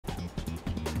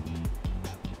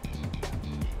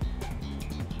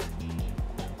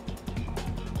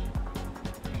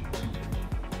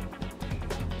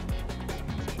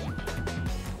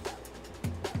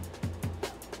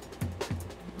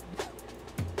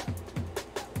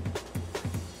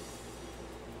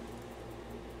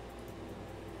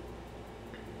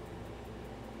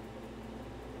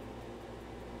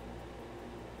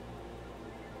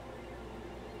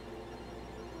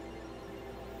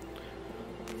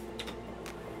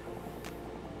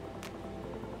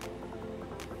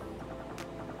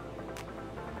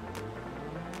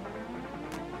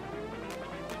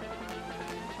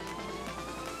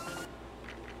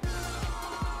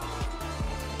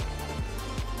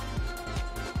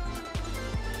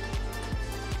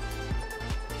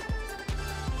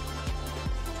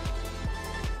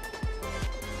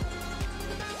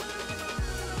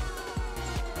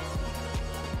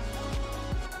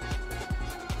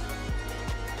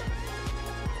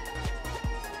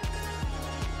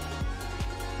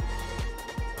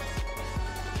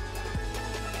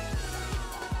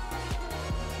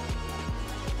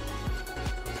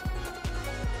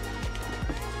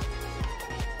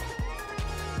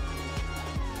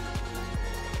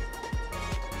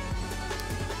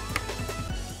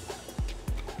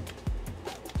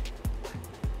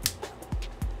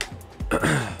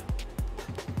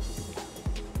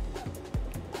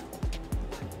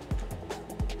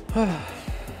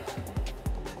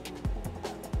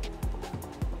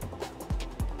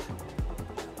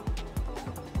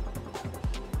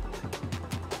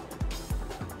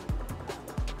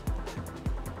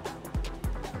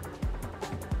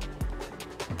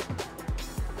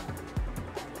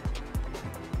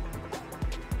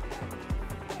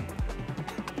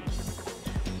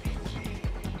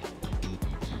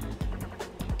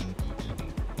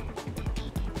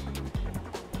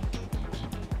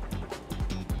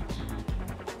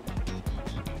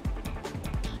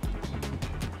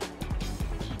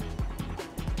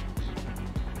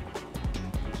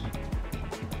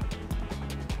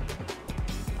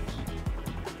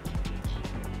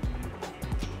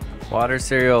Water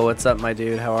Cereal, what's up, my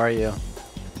dude? How are you?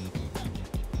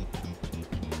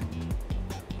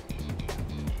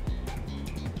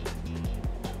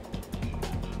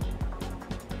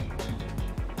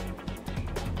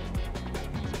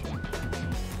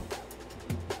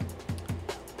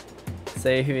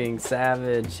 Saving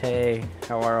Savage, hey,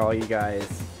 how are all you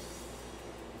guys?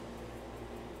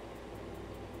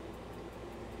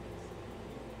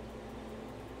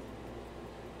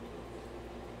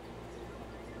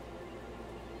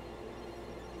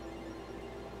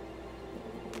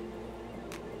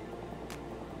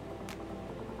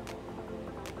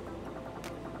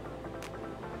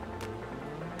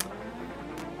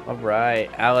 All right,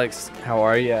 Alex, how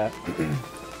are ya?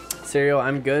 Cereal,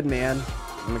 I'm good, man.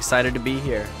 I'm excited to be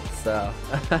here, so.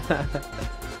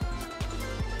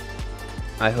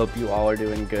 I hope you all are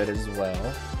doing good as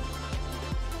well.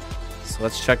 So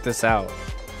let's check this out.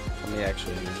 Let me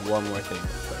actually do one more thing real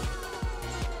quick.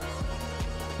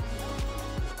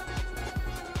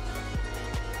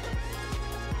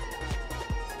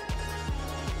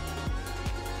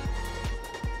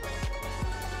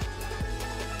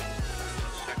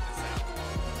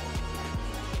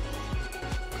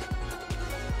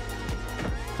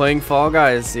 Playing Fall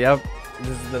Guys, yep.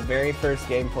 This is the very first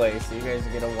gameplay, so you guys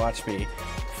are gonna watch me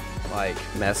like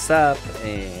mess up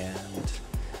and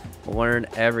learn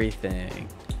everything.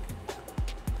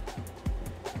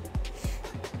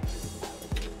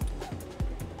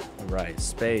 Alright,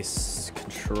 space,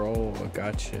 control, I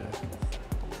gotcha.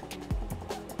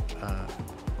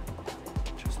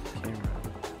 Just the camera.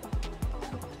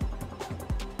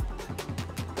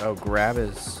 Oh, grab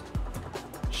is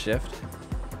shift.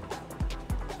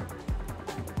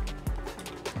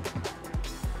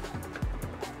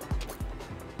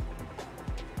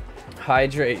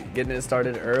 Hydrate, getting it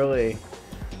started early.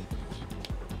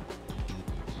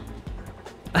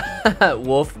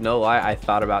 Wolf, no lie, I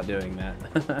thought about doing that.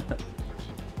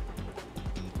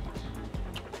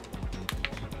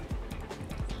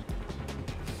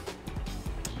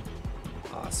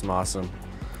 Awesome.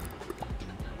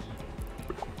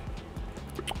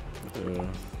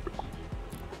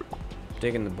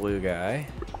 Digging the blue guy.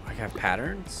 I got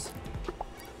patterns.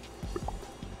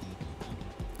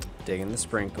 Digging the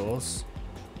sprinkles.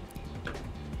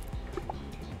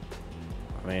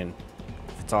 I mean,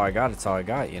 if it's all I got, it's all I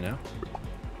got, you know?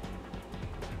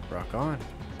 Rock on.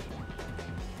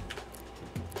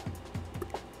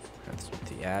 Got some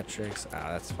theatrics. Ah,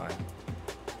 that's fine.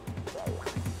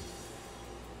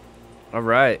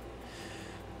 Alright.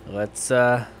 Let's,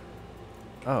 oh,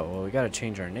 well, we gotta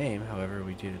change our name, however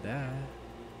we do that.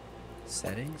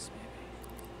 Settings, maybe?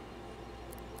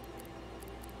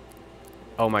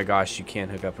 Oh my gosh, you can't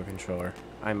hook up a controller.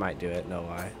 I might do it, no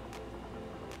lie.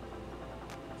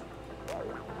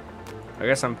 I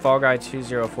guess I'm Fall Guy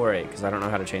 2048 because I don't know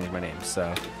how to change my name,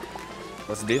 so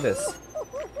let's do this.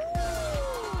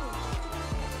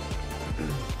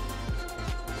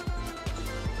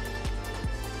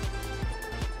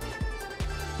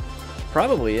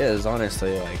 Probably is,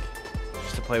 honestly, like,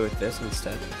 just to play with this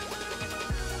instead.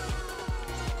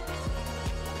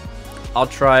 I'll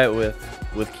try it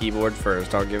with keyboard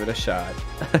first. I'll give it a shot.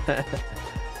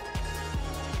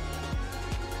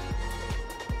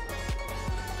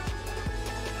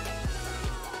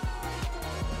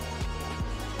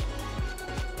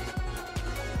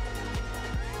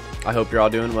 I hope you're all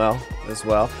doing well as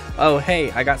well. Oh,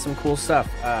 hey, I got some cool stuff.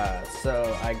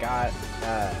 So I got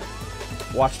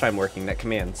watch time working, that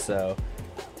command. So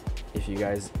if you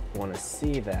guys want to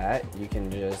see that, you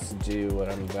can just do what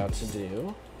I'm about to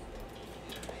do.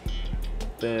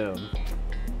 Boom.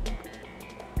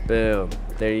 Boom.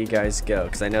 There you guys go.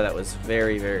 Because I know that was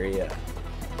very, very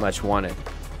much wanted.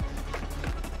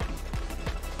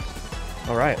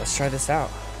 Alright, let's try this out.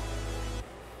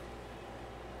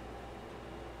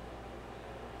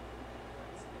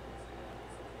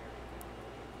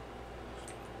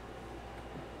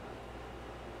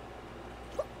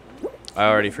 I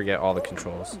already forget all the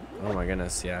controls. Oh my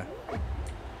goodness, yeah.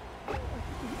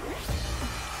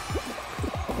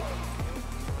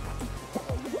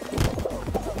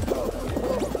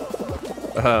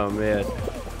 Oh man.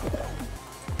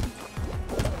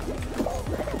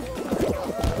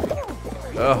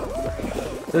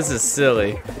 Oh, this is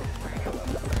silly.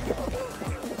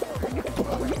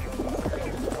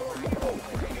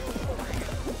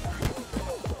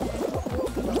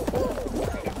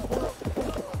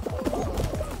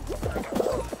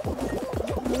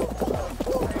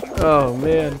 Oh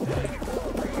man.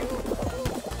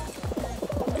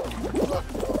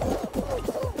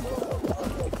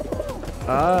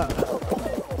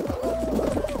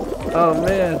 Oh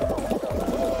man.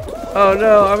 Oh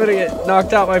no, I'm gonna get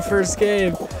knocked out my first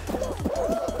game.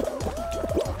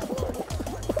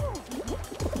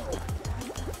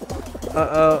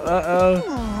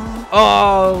 Uh-oh.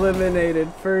 Oh,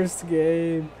 eliminated first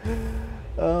game.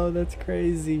 Oh, that's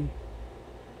crazy.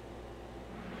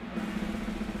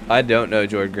 I don't know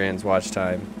Jordan Grand's watch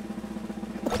time.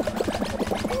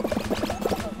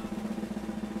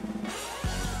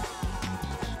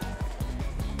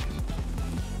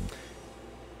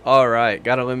 Alright,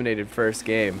 got eliminated first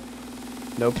game.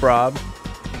 No prob.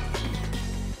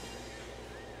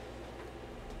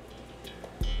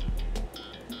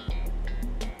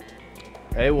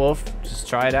 Hey Wolf, just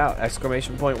try it out.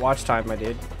 Exclamation point watch time, my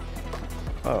dude.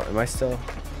 Oh, am I still?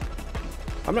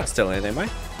 I'm not still in, am I?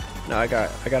 No, I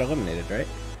got eliminated, right?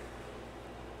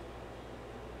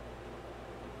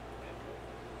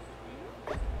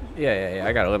 Yeah,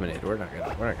 I got eliminated. We're not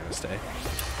gonna stay.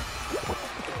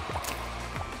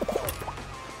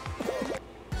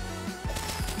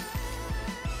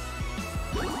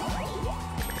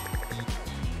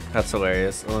 That's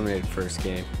hilarious. Eliminated first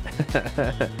game.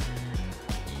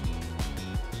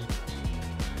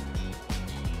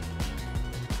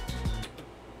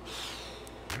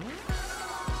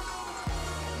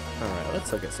 Alright,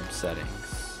 let's look at some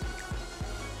settings.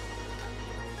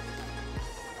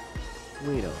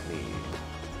 We don't need...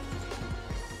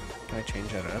 Can I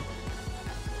change that up?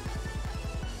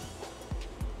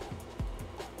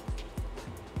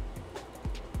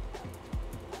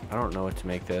 I don't know what to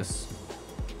make this.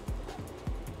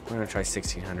 We're gonna try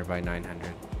 1600 by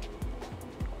 900.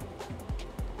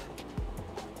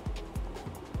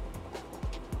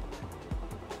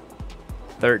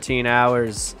 $13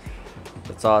 hours.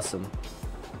 That's awesome.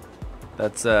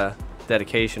 That's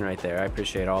dedication right there. I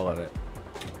appreciate all of it.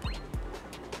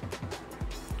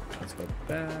 Let's go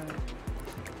back.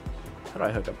 How do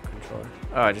I hook up a controller?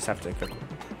 Oh, I just have to hook.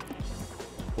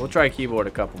 We'll try keyboard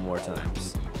a couple more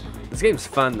times. This game's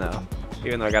fun though,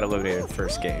 even though I got eliminated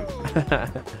first game.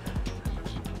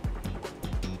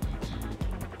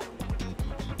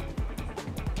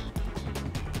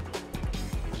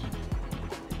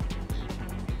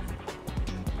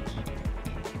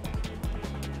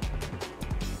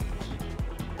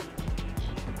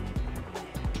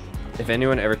 If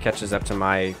anyone ever catches up to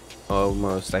my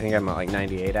almost, I think I'm at like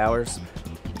 98 hours,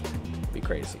 it'd be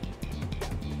crazy.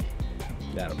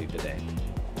 That'll be the day.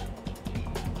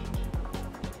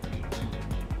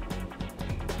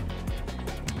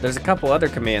 There's a couple other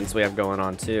commands we have going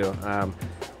on too.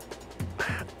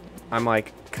 I'm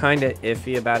like kind of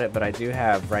iffy about it, but I do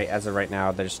have, as of right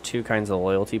now, there's two kinds of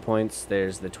loyalty points.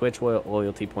 There's the Twitch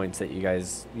loyalty points that you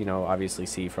guys, obviously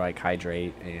see for like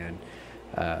hydrate and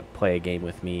play a game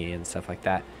with me and stuff like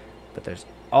that. But there's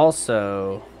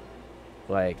also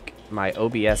like my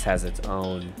OBS has its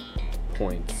own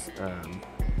points.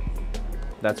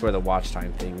 That's where the watch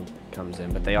time thing comes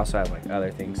in, but they also have like other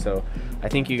things. So I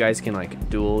think you guys can like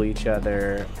duel each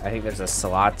other. I think there's a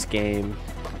slots game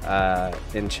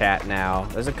in chat now.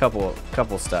 There's a couple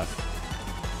stuff.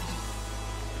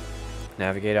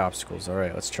 Navigate obstacles. All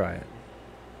right, let's try it.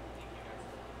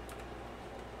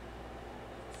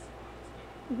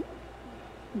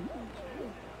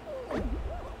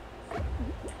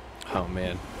 Oh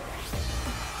man,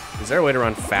 is there a way to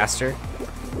run faster?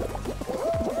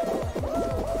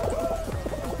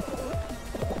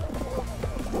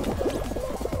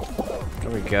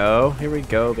 Here we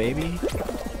go, baby.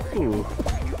 Ooh.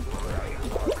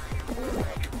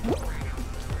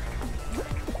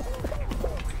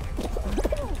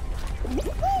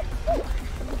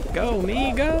 Go,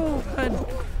 me, go, bud.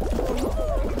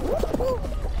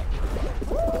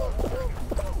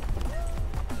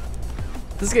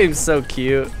 This game's so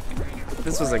cute.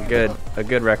 This was a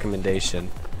good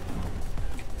recommendation.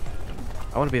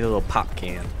 I want to be the little pop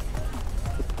can.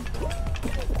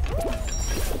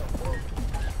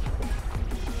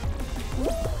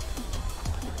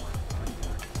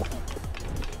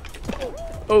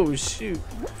 Oh shoot.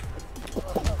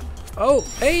 Oh,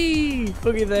 hey,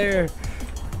 looky there.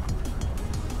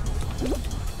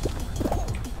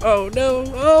 Oh no,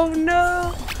 oh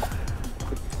no.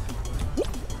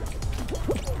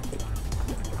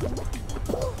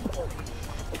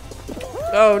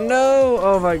 Oh no,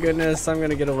 oh my goodness, I'm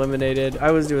gonna get eliminated. I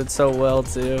was doing so well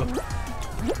too.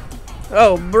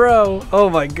 Oh bro, oh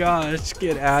my gosh,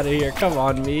 get out of here, come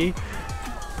on me.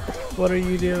 What are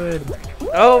you doing?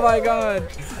 Oh my god.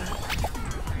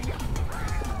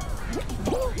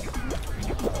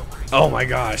 Oh my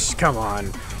gosh, come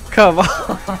on. Come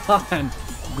on.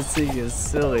 This thing is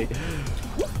silly.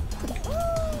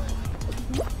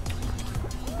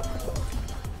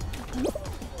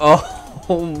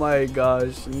 Oh my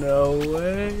gosh, no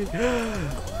way.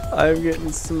 I'm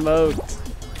getting smoked.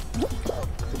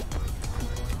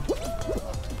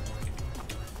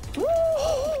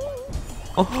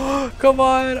 Oh, come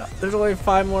on. There's only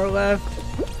 5 more left.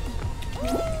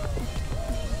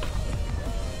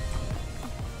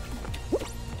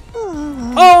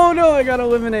 Oh no, I got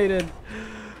eliminated.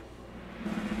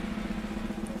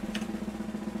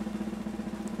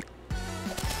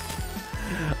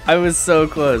 I was so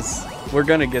close. We're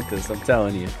gonna get this, I'm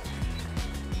telling you.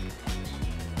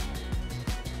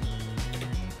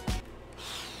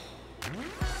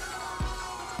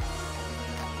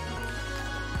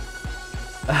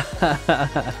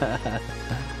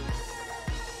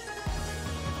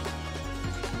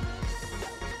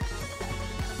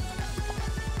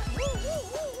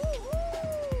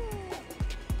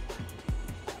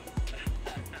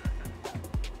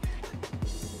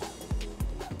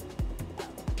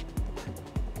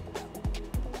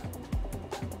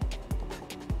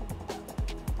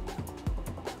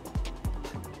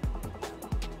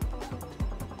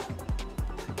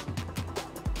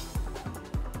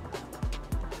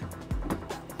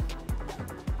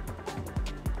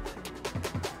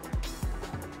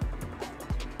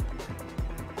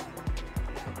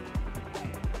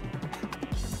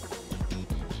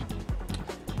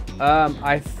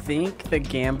 I think the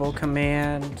gamble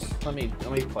command, let me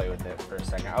play with it for a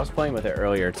second. I was playing with it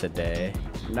earlier today.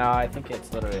 No, I think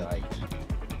it's literally like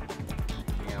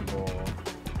gamble,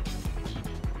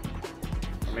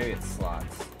 or maybe it's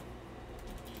slots.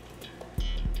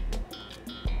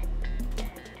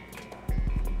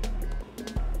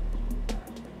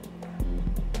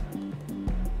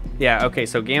 Yeah, okay,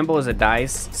 so gamble is a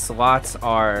dice, slots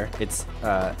are, it's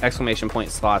exclamation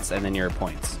point slots and then your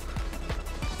points.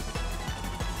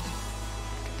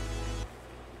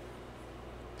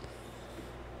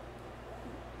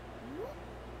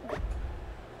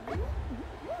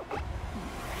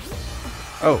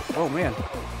 Oh man.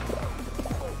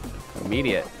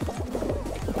 Immediate.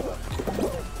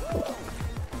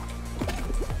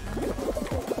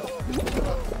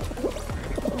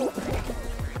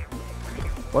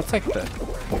 What's like the...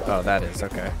 Oh, that is,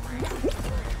 okay.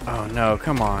 Oh no,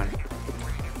 come on.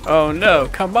 Oh no,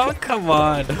 come on, come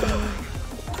on.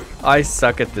 I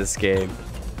suck at this game.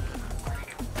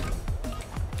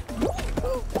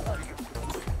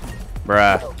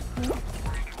 Bruh.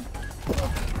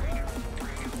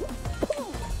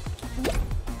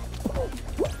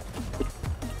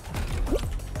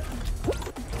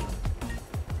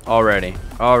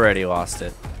 Already lost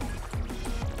it.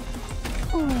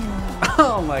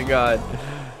 Oh my god.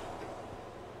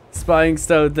 Spying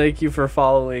Stone, thank you for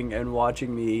following and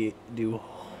watching me do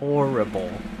horrible.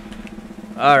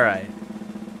 Alright.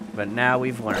 But now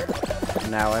we've learned.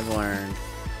 Now I've learned.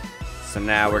 So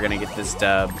now we're gonna get this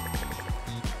dub.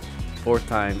 4th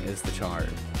time is the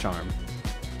charm.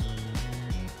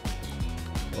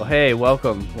 Well, hey,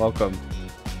 welcome.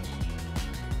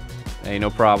 Hey,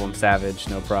 no problem, Savage.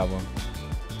 No problem.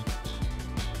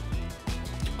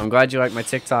 I'm glad you like my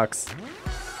TikToks.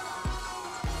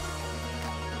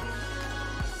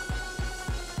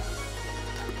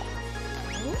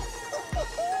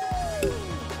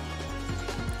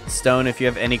 Stone, if you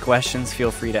have any questions,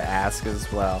 feel free to ask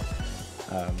as well.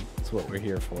 That's what we're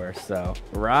here for. So,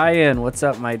 Ryan, what's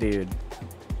up, my dude?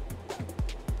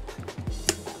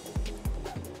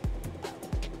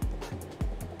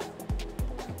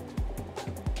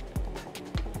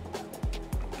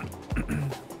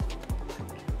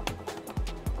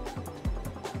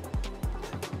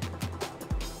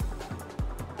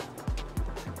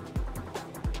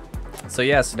 So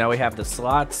yeah, so now we have the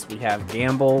slots, we have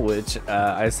gamble, which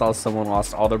I saw someone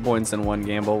lost all their points in one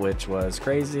gamble, which was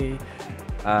crazy.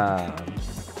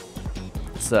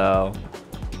 So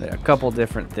a couple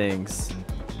different things.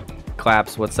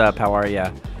 Claps, what's up? How are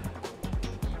ya?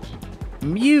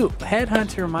 Mute,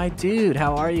 Headhunter, my dude,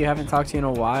 how are you? Haven't talked to you in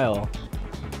a while.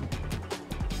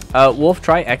 Wolf,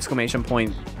 try exclamation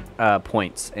point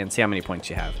points and see how many points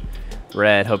you have.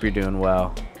 Red, hope you're doing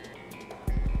well.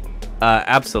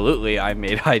 Absolutely, I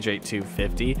made Hydrate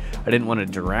 250. I didn't want to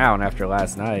drown after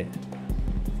last night.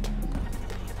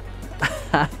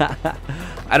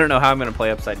 I don't know how I'm going to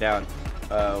play upside down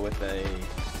with a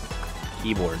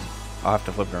keyboard. I'll have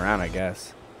to flip it around, I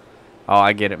guess. Oh,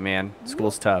 I get it, man.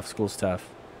 School's tough. School's tough.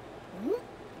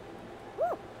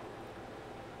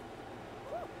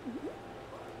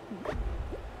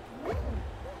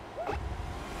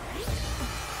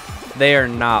 They are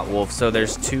not, Wolf. So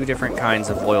there's two different kinds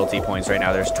of loyalty points right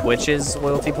now. There's Twitch's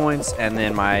loyalty points, and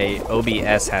then my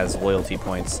OBS has loyalty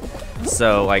points.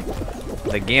 So, like,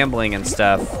 the gambling and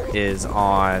stuff is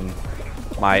on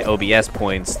my OBS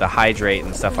points. The Hydrate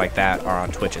and stuff like that are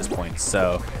on Twitch's points.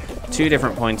 So, two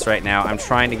different points right now. I'm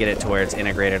trying to get it to where it's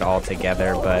integrated all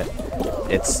together, but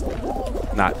it's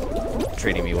not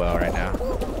treating me well right now.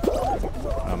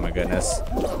 Oh, my goodness.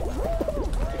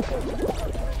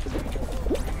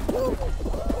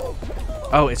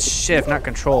 Oh, it's shift, not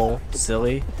control.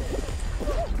 Silly.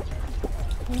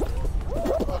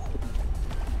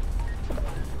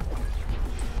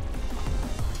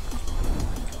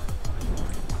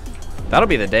 That'll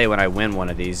be the day when I win one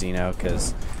of these, you know,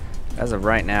 because as of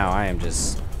right now, I am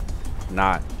just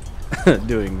not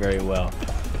doing very well.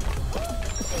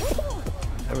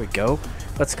 There we go.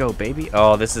 Let's go, baby.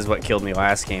 Oh, this is what killed me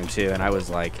last game, too, and I was,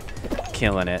 like,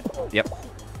 killing it. Yep.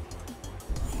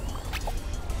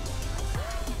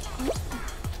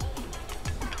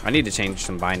 I need to change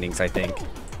some bindings, I think.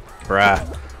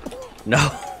 Bruh. No.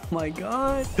 Oh my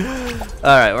god.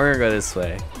 Alright, we're gonna go this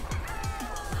way.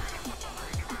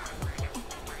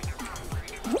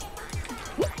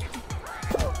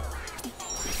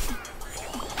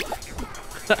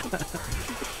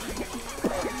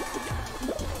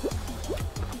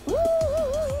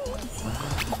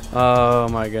 Oh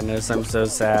my goodness, I'm so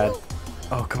sad.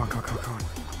 Oh, come on, come on, come on, come on.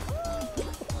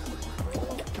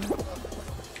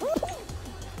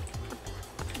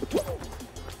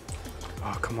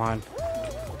 Come on.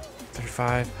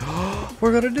 35.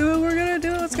 We're gonna do it. We're gonna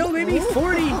do it. Let's go, baby.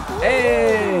 40.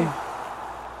 Hey.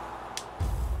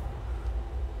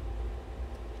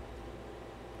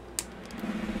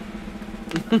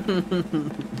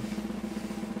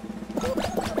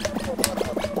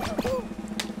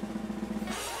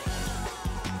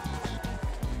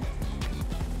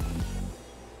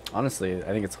 Honestly, I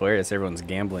think it's hilarious. Everyone's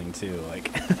gambling too. Like,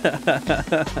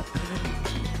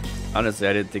 honestly,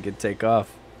 I didn't think it'd take off.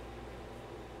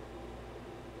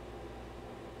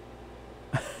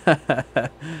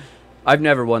 I've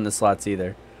never won the slots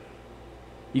either.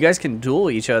 You guys can duel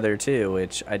each other too,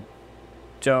 which I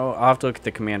don't. I'll have to look at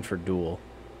the command for duel.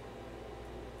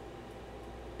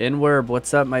 Inwerb,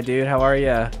 what's up, my dude? How are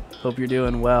ya? Hope you're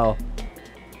doing well.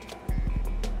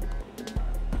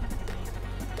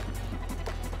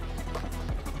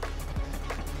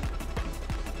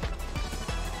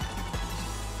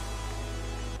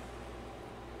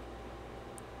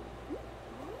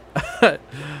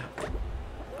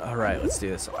 Alright, let's do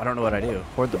this. I don't know what I do.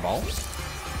 Hoard the ball?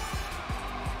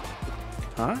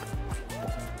 Huh?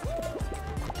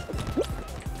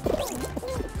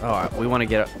 Oh, we want to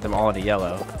get them all into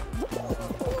yellow.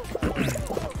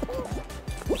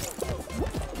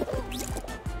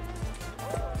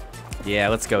 Yeah,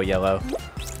 let's go yellow.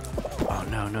 Oh,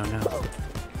 no, no, no.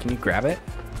 Can you grab it?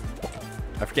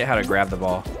 I forget how to grab the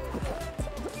ball.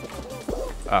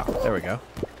 Oh, there we go.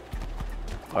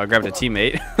 Oh, I grabbed a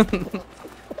teammate.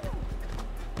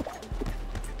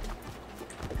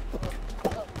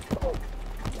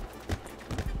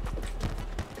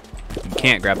 You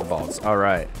can't grab the balls. All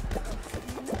right.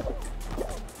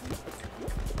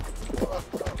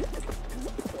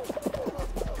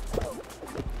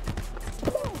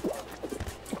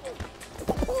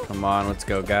 Come on, let's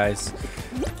go, guys.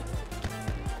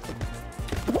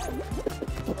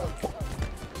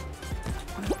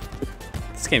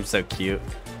 This game's so cute.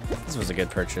 This was a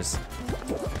good purchase.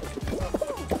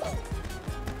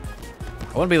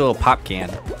 I want to be a little pop can.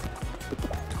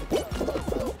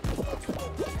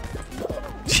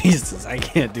 Jesus, I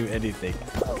can't do anything.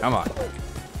 Come on.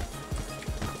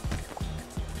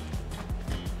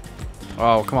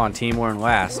 Oh, come on, team. We're in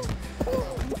last.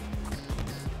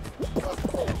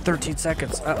 13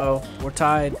 seconds. Uh-oh. We're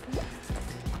tied.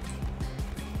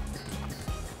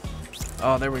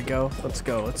 Oh, there we go. Let's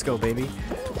go. Let's go, baby.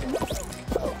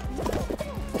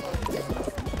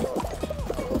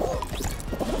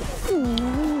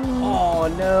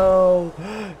 Oh, no.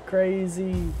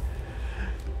 Crazy.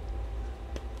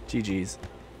 GG's.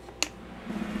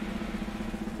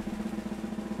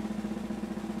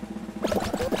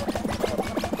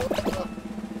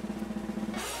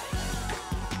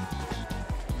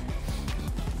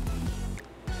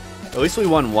 At least we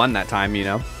won one that time, you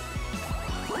know.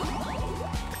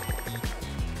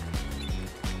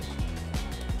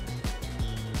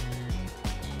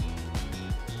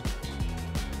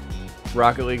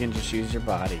 Rocket League and just use your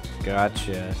body.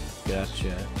 Gotcha.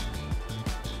 Gotcha.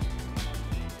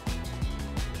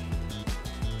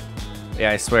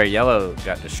 Yeah, I swear, yellow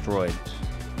got destroyed.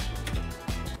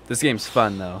 This game's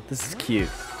fun, though. This is cute.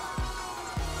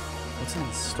 What's in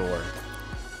the store?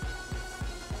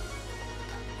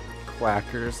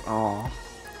 Quackers. Aw.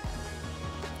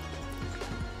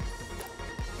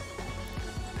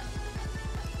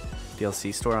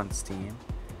 DLC store on Steam.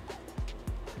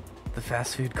 The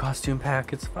fast food costume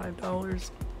pack, it's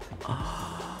 $5.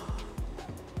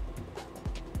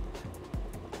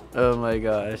 Oh my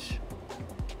gosh.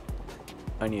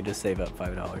 I need to save up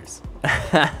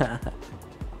 $5.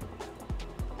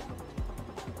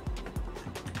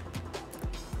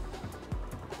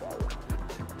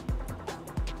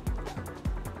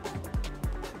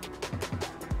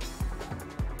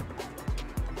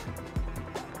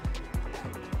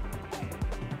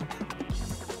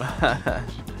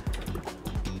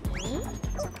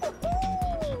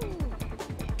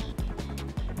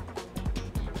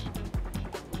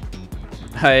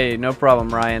 Hey, no problem,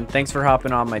 Ryan. Thanks for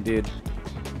hopping on, my dude.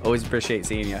 Always appreciate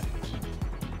seeing you.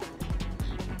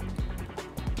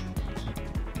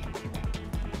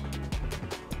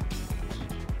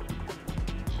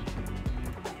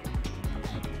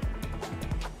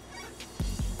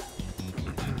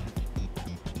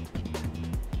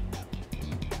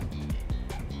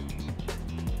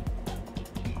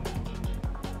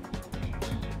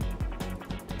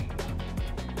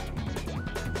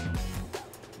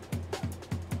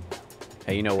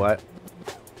 Hey, you know what?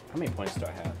 How many points do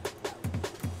I have?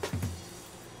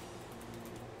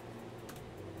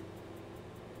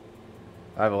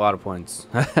 I have a lot of points.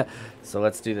 So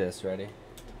let's do this. Ready?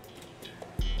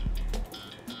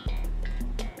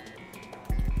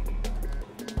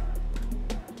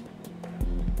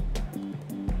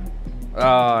 Oh,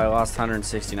 I lost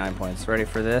 169 points. Ready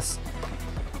for this?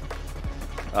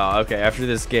 Oh, okay. After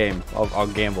this game, I'll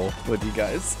gamble with you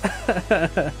guys.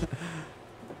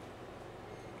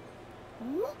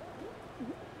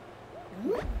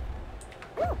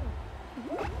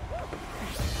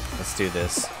 Let's do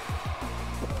this.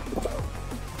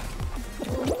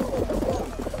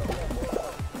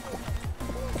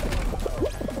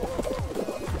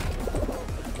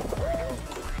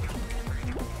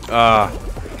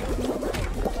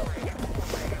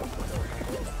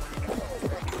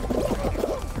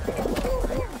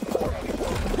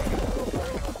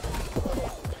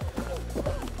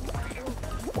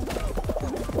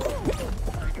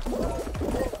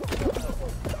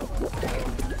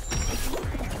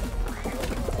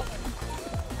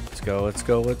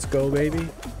 Let's go, baby.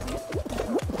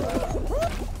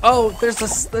 Oh, there's a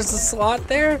slot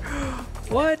there?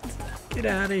 What? Get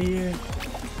out of here.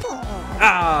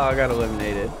 Ah, I got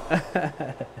eliminated.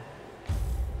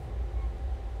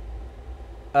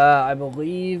 I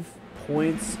believe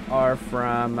points are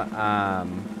from,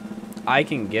 I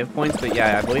can give points, but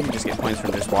yeah, I believe you just get points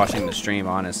from just watching the stream,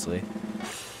 honestly.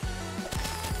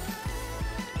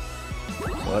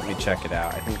 So let me check it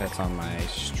out. I think that's on my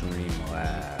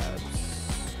Streamlabs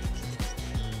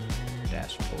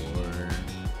dashboard.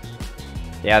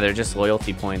 Yeah, they're just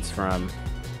loyalty points from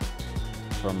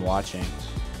watching.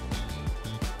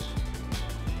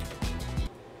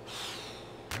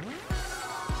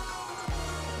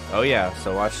 Oh yeah,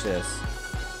 so watch this.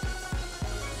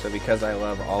 So because I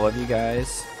love all of you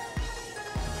guys,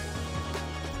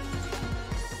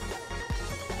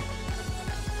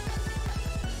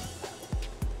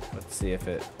 let's see if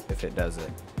it does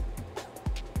it.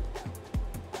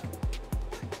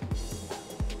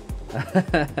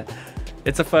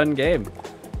 It's a fun game.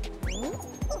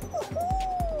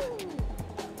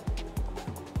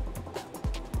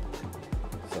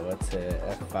 So let's hit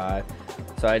F5.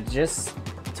 So I just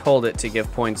told it to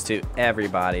give points to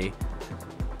everybody.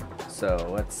 So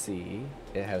let's see.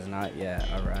 It has not yet.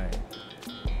 All right.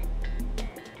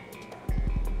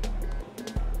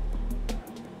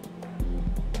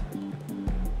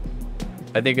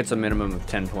 I think it's a minimum of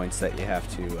 10 points that you have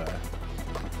to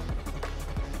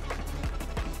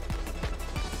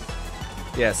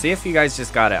yeah, see if you guys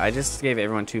just got it. I just gave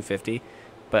everyone 250,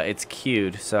 but it's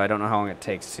queued, so I don't know how long it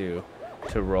takes to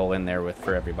roll in there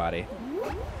for everybody.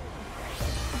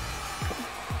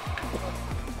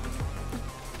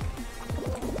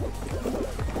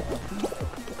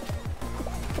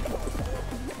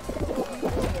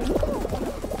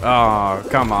 Oh,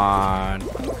 come on.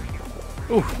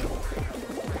 Ooh.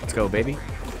 Let's go, baby.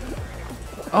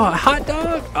 Oh, a hot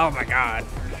dog? Oh my god.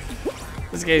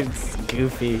 This game's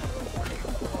goofy.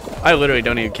 I literally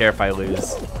don't even care if I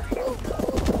lose.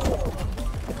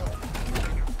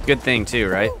 Good thing too,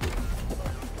 right?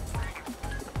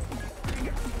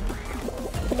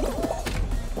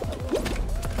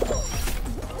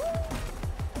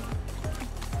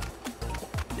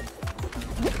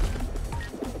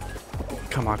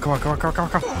 Come on, come on, come on, come on, come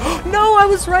on, come on. No, I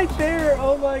was right there.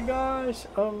 Oh my gosh.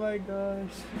 Oh my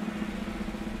gosh.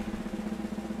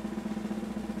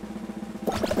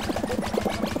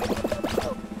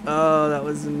 Oh, that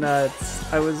was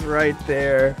nuts. I was right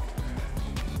there.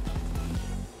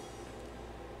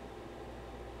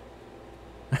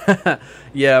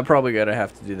 Yeah, I'm probably gonna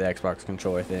have to do the Xbox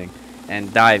controller thing.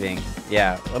 And diving.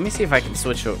 Yeah, let me see if I can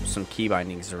switch some key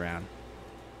bindings around.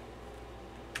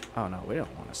 Oh no, we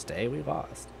don't want to stay. We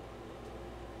lost.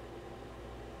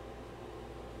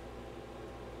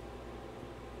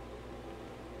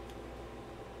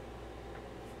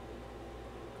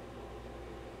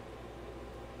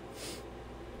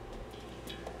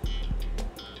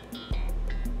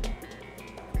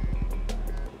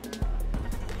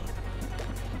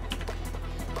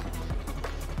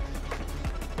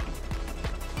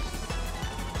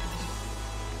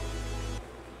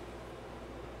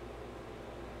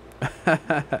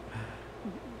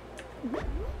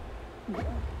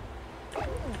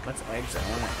 Let's exit. I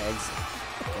want to exit.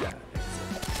 Yeah,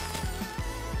 exit.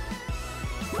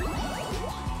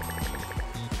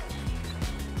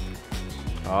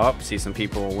 Oh, see some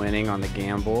people winning on the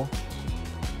gamble.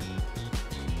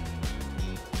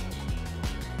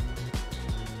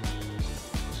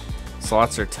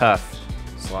 Slots are tough.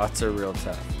 Slots are real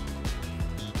tough.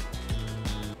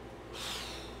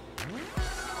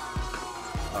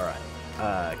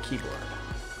 Alright, keyboard.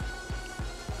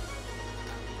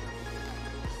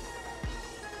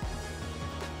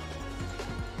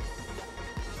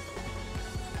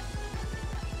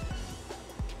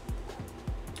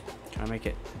 Can I make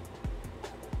it?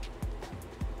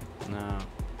 No.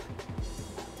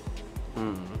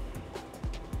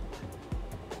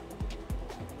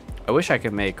 I wish I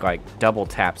could make like double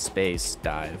tap space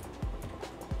dive.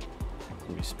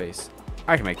 Maybe space.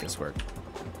 I can make this work.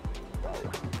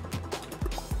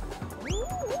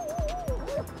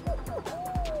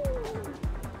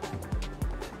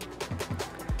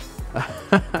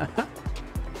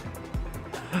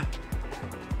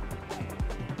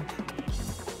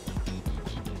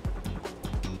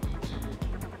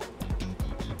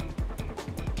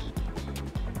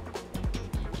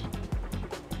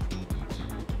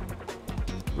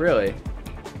 Really?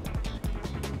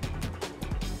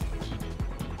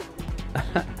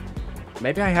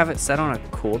 Maybe I have it set on a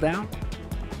cooldown?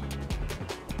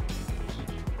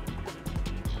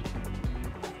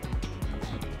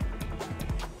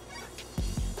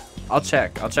 I'll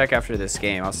check after this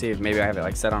game. I'll see if maybe I have it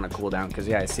like set on a cooldown, because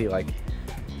yeah, I see like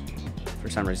for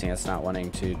some reason it's not wanting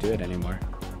to do it anymore.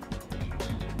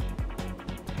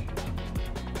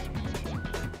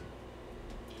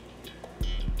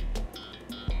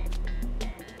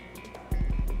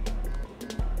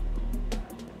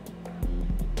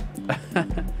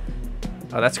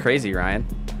 Oh, that's crazy, Ryan.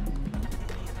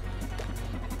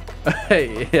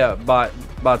 Hey, yeah,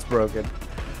 bot's broken.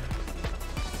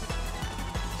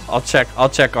 I'll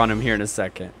check on him here in a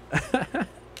second.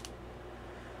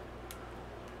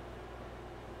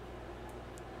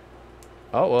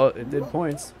 Oh, well, it did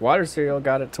points. Water cereal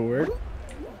got it to work.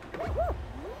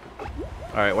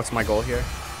 All right, what's my goal here?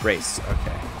 Race.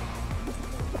 Okay.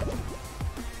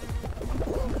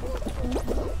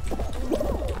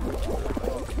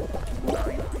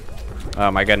 Oh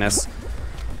my goodness.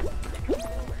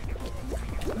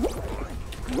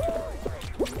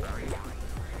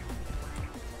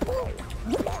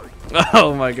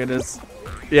 Oh my goodness.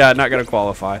 Yeah, not gonna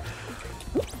qualify.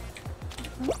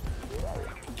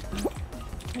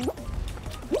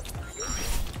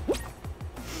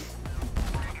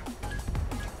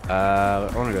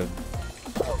 I wanna go.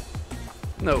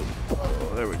 No.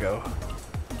 Oh, there we go.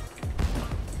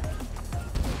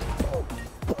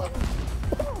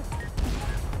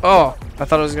 Oh, I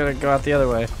thought it was gonna go out the other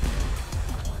way.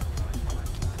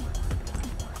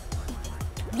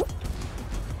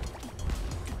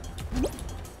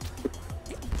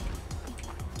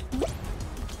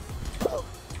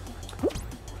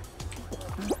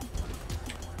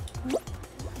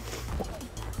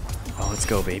 Oh, let's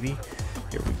go, baby.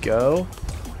 Here we go.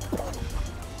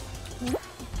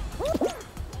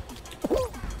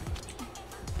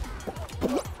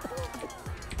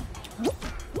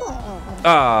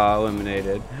 Ah,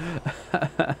 eliminated.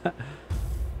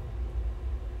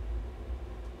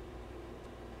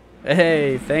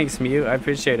 Hey, thanks, Mute. I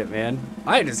appreciate it, man.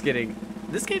 I'm just getting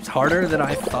This game's harder than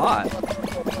I thought.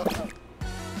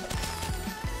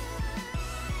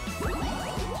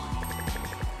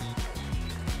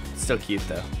 Still cute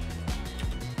though.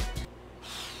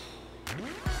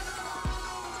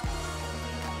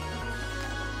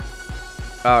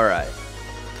 All right.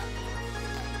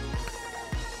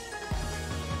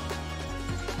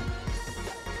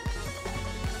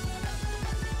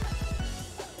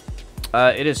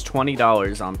 It is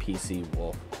 $20 on PC,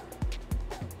 Wolf.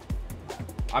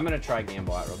 I'm gonna try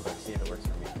Gamble out real quick, see if it works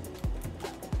for me.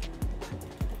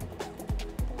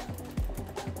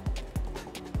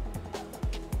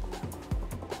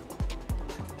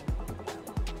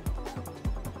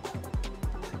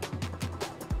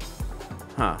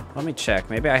 Huh, let me check.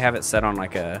 Maybe I have it set on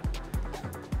like a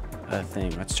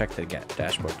thing. Let's check the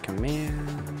dashboard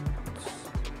commands.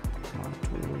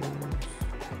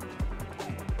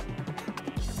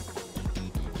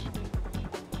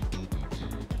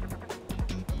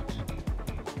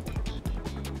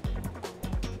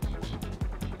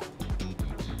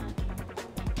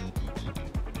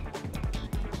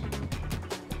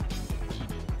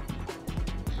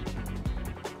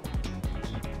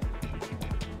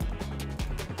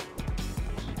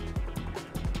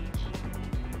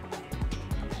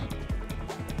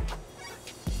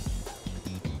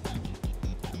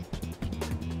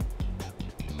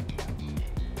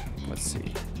 Let's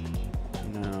see.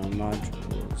 No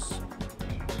modules.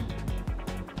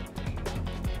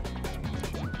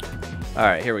 All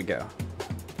right, here we go.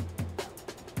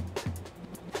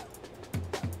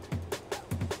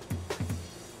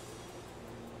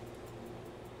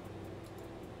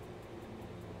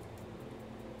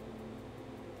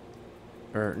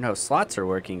 Or no, slots are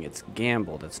working. It's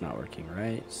Gamble that's not working,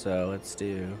 right? So let's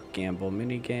do Gamble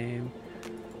minigame.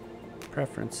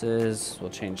 Preferences, we'll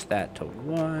change that to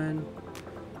 1.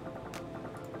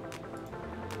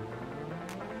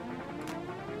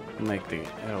 Make it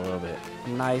a little bit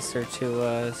nicer to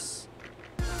us.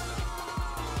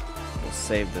 We'll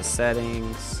save the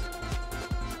settings.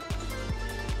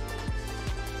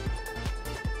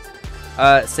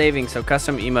 Saving, so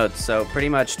custom emotes. So pretty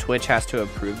much Twitch has to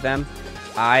approve them.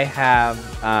 I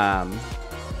have,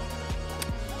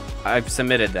 I've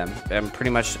submitted them.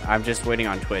 I'm just waiting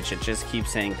on Twitch. It just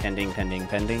keeps saying pending, pending,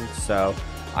 pending. So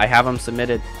I have them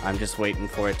submitted. I'm just waiting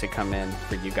for it to come in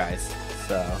for you guys.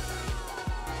 So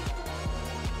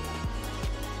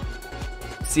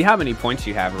see how many points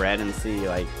you have, Red, and see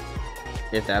like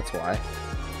if that's why.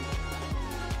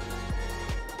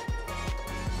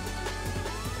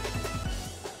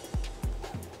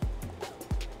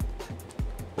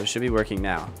 But it should be working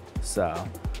now. So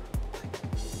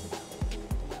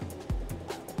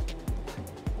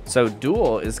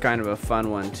duel is kind of a fun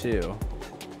one too.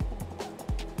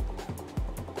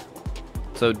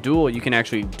 So duel, you can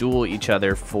actually duel each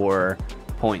other for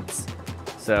points.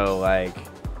 So like,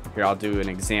 here I'll do an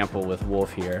example with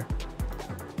Wolf here.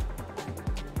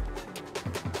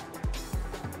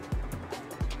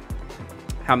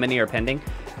 How many are pending?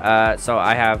 So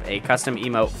I have a custom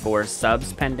emote for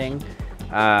subs pending.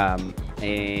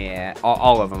 And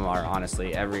all of them are,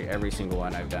 honestly. Every single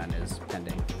one I've done is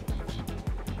pending.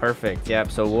 Perfect.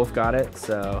 Yep. So Wolf got it.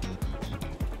 So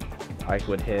I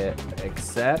would hit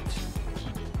accept.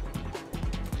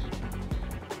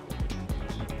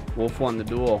 Wolf won the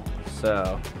duel.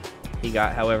 So he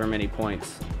got however many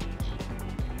points.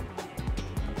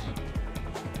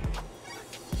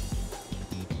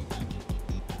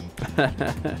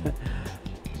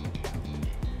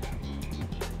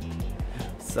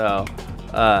 So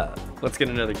let's get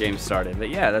another game started. But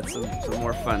yeah, that's some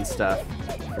more fun stuff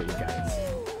for you guys.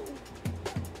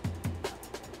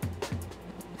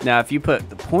 Now, if you put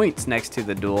the points next to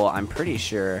the duel, I'm pretty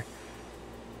sure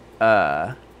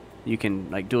you can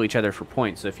like duel each other for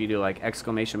points. So if you do like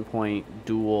exclamation point,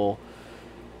 duel,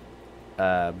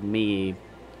 me,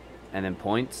 and then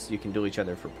points, you can duel each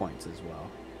other for points as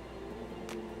well.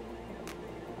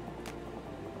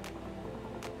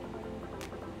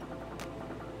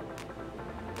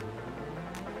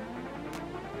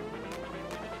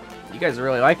 You guys are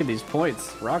really liking these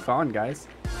points. Rock on, guys.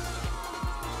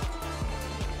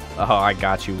 Oh, I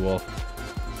got you, Wolf.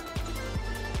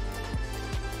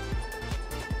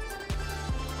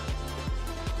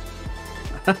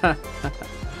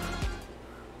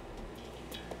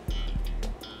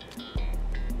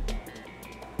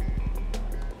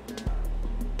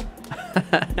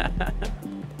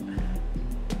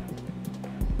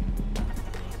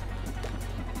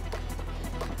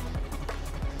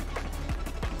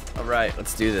 All right,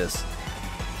 let's do this.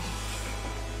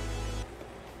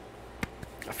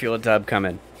 I feel a dub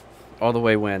coming. All the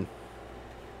way win.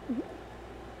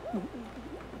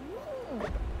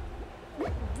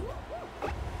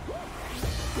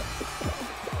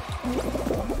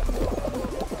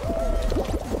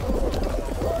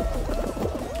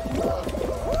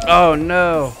 Oh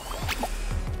no.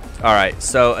 All right,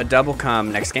 so a double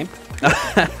come next game.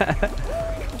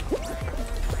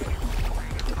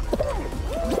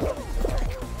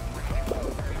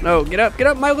 No, get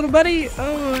up, my little buddy.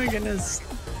 Oh my goodness.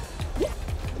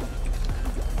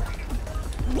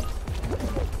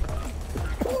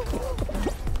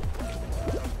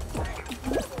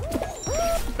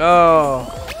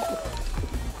 Oh.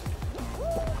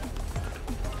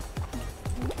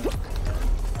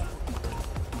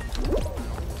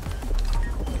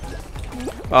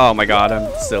 Oh my god,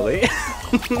 I'm silly.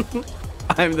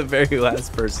 I'm the very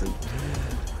last person.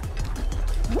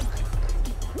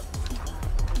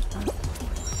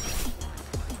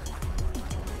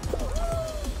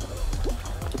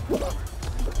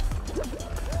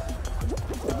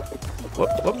 Whoop,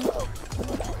 whoop.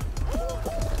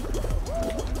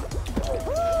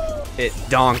 It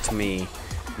donked me,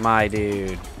 my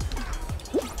dude.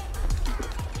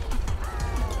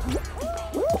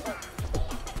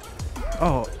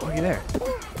 Oh, looky there.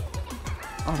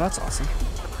 Oh, that's awesome.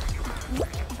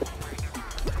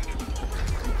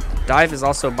 Dive is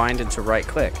also binded to right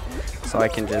click, so I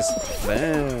can just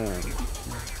boom.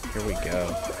 Here we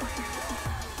go.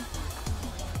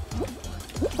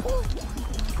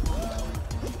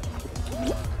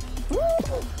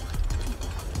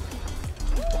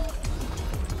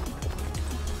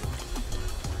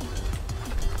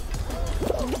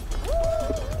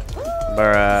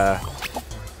 Bruh.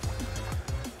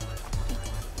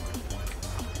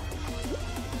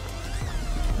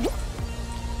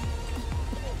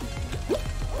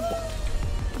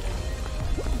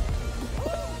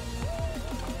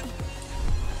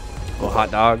 Little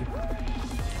hot dog.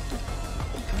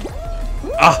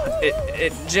 Oh,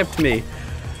 it gypped me.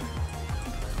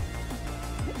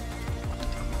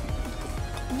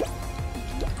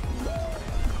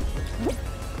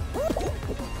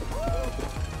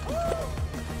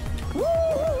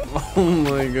 Oh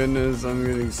my goodness, I'm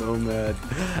getting so mad.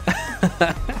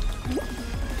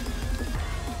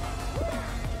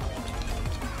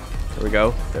 There we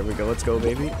go. There we go. Let's go,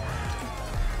 baby.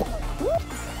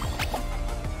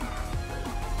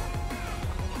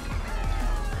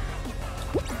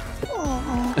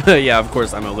 Yeah, of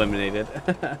course I'm eliminated.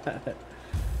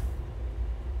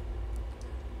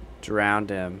 Drowned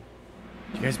him.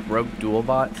 You guys broke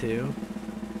Duelbot too?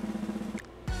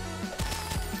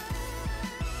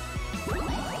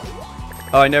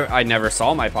 Oh, I never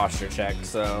saw my posture check,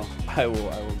 so I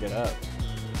will get up.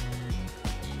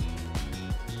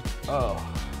 Oh.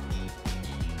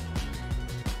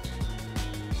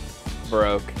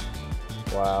 Broke.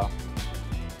 Wow.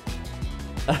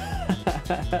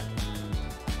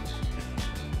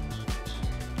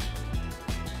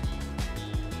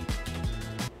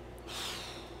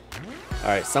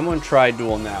 Alright, someone try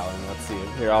duel now and let's see.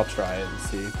 Here, I'll try it and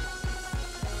see.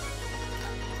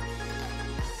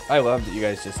 I love that you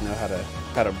guys just know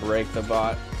how to break the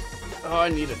bot. Oh, I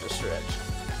needed to stretch.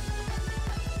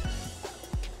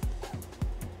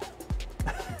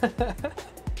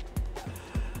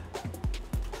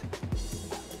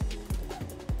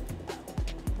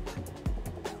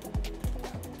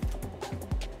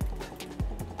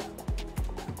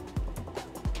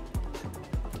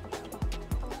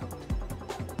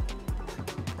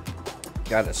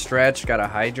 Gotta stretch, gotta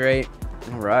hydrate.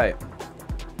 All right.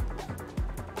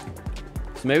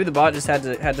 So maybe the bot just had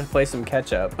to play some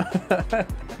catch up.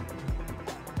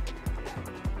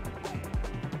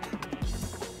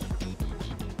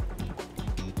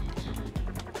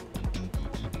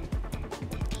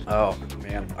 Oh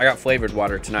man, I got flavored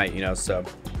water tonight, you know, so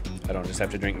I don't just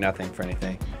have to drink nothing for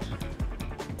anything.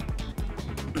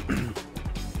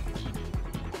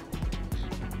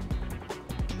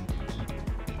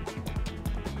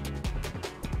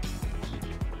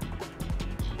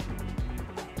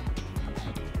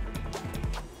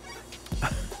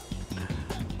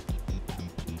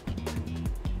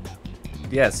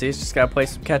 Yeah, see, it's just gotta play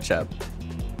some catch up.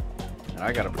 And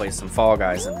I gotta play some Fall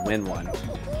Guys and win one.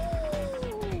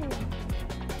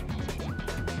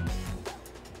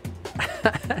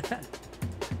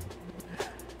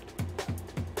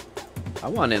 I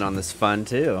want in on this fun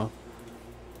too.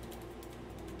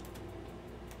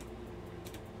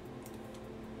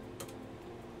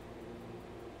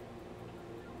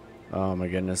 Oh my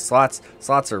goodness,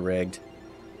 slots are rigged.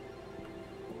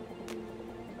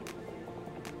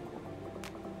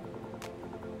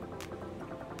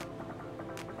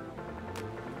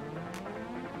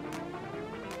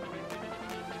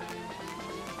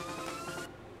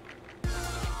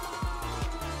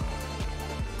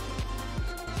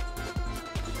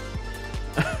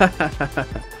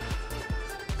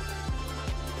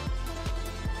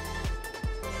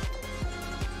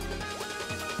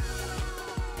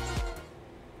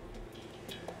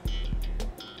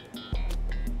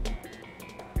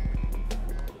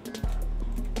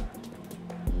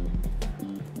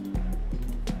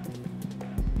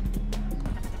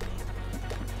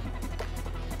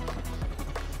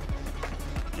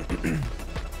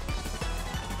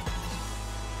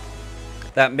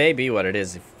 That may be what it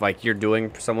is. If like you're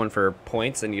doing someone for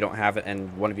points and you don't have it,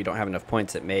 and one of you don't have enough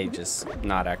points, it may just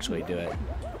not actually do it.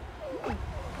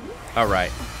 All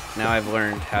right, now I've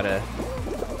learned how to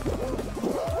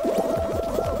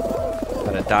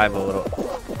dive a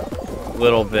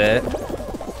little bit.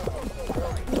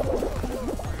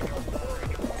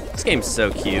 This game's so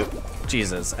cute.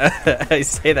 Jesus, I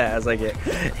say that as I get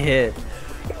hit.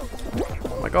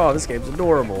 I'm like, oh, this game's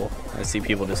adorable. I see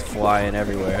people just flying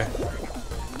everywhere.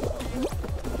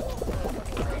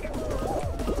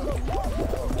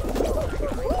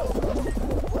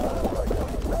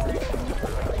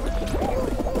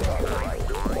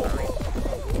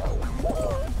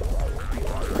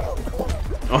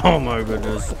 Oh my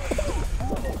goodness.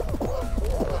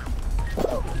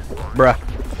 Bruh.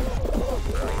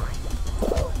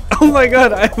 Oh my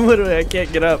god, I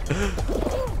can't get up.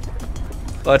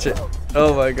 Watch it.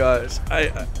 Oh my gosh.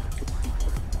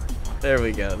 There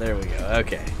we go, there we go.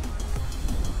 Okay.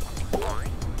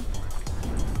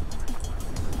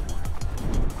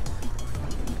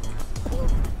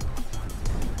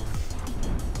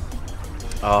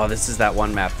 Oh, this is that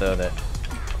one map though that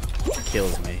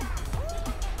kills me.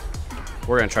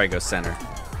 We're gonna try to go center.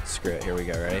 Screw it, here we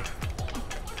go, ready?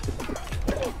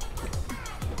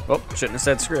 Oh, shouldn't have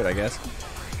said screw it, I guess.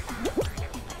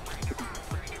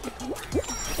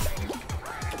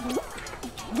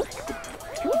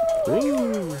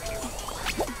 Ooh.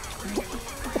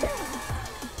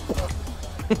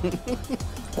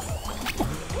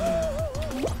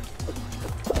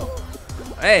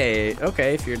 Hey,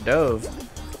 okay, if you're dove,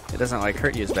 it doesn't like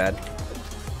hurt you as bad.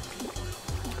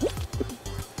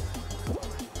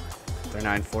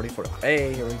 944.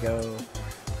 Hey, here we go.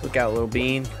 Look out, little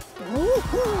bean. There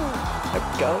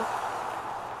we go.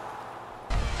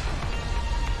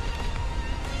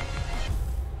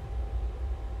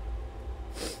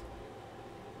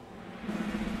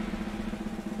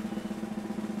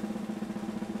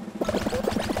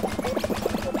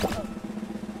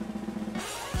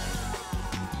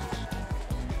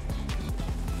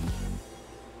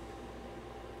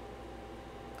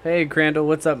 Hey, Crandall,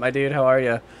 what's up, my dude? How are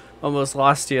you? Almost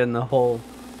lost you in the whole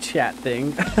chat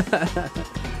thing.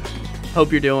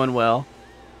 Hope you're doing well.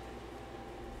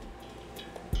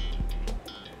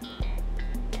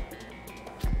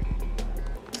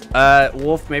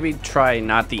 Wolf, maybe try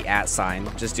not the @ sign.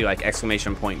 Just do like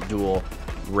exclamation point dual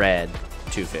red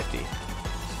 250.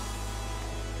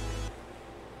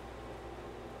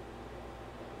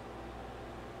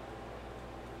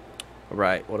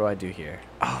 Right, what do I do here?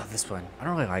 Oh, this one. I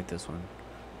don't really like this one.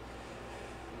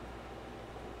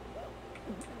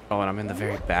 Oh, and I'm in the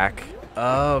very back.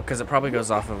 Oh, because it probably goes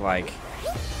off of like,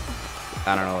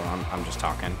 I don't know, I'm just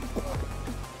talking.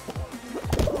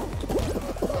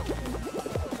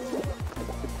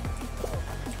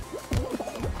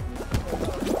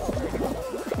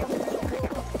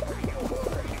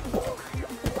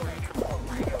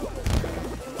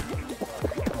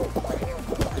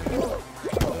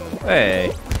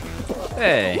 Hey,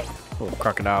 hey, little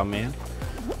crocodile man,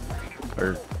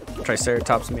 or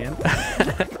triceratops man.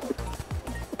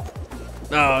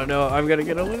 Oh no, I'm gonna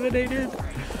get eliminated.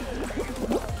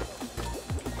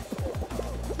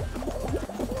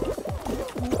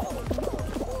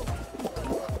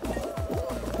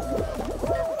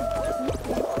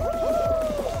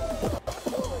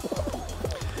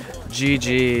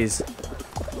 GG's.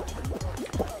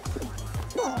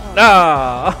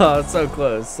 Oh, so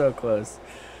close, so close.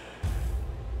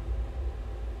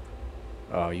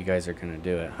 Oh, you guys are gonna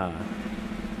do it, huh?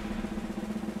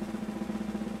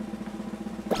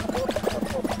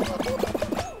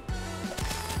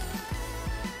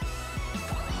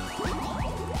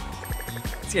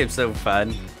 This game's so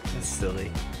fun. It's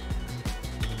silly.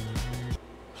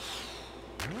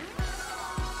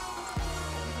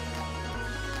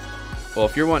 Well,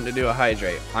 if you're wanting to do a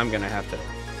hydrate, I'm gonna have to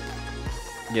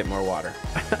get more water.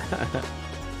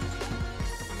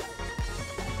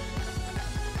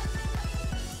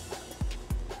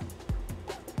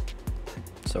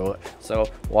 So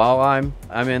while I'm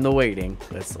in the waiting,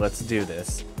 let's do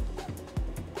this.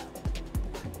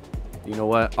 You know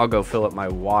what? I'll go fill up my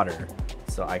water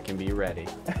so I can be ready.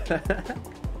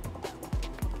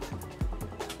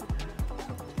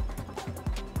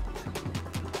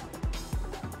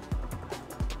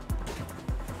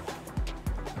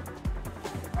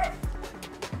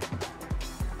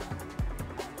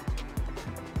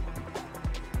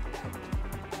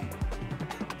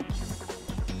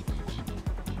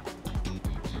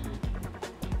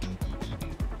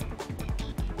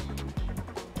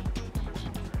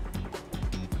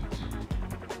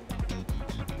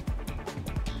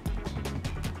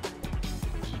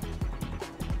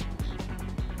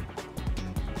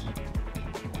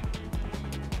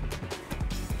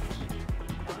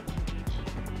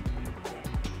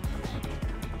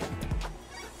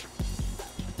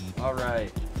 All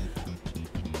right.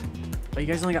 Oh, you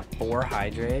guys only got 4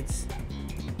 hydrates?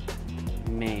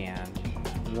 Man.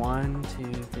 1,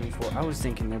 2, 3, 4. I was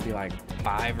thinking there'd be like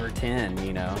 5 or 10,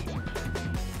 you know.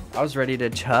 I was ready to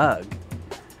chug.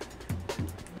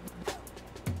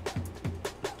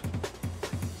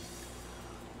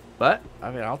 But,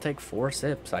 I mean, I'll take 4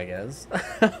 sips, I guess.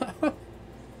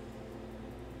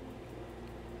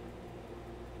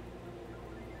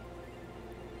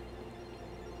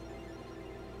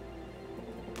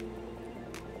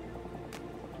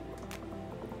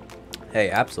 Hey,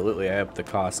 absolutely, I up the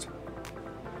cost.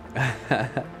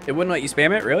 It wouldn't let you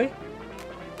spam it, really?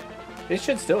 It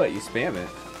should still let you spam it.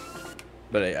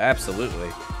 But absolutely.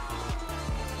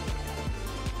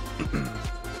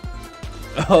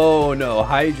 Oh no,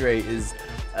 hydrate is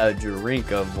a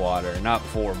drink of water, not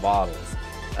 4 bottles.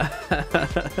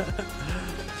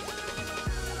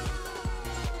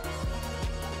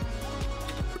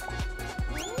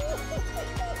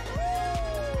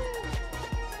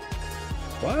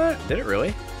 What? Did it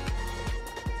really?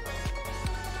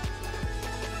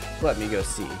 Let me go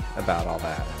see about all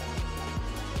that.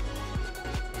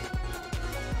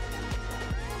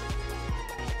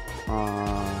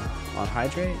 On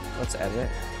hydrate? Let's edit it.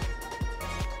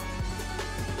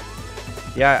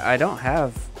 Yeah, I don't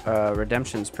have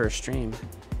redemptions per stream.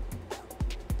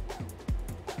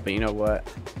 But you know what?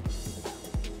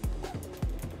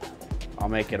 I'll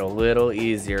make it a little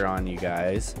easier on you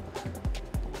guys.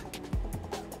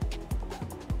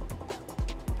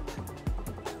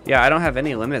 Yeah, I don't have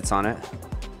any limits on it.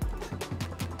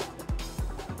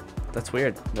 That's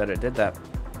weird that it did that.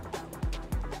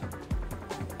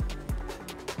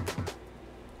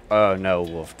 Oh no,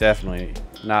 Wolf, definitely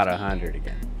not 100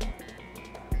 again.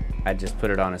 I just put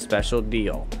it on a special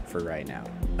deal for right now.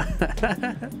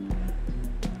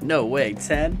 No way,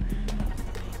 10?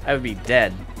 I would be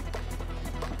dead.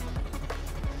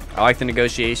 I like the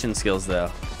negotiation skills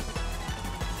though.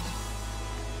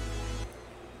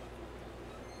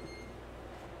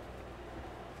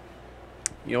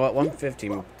 You know what,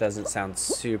 150 doesn't sound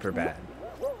super bad.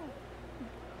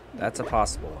 That's a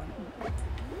possible one.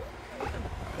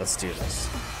 Let's do this.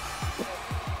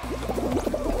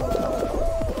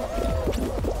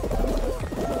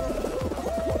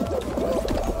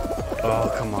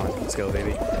 Oh, come on. Let's go,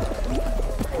 baby.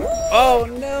 Oh,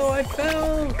 no, I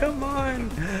fell. Come on.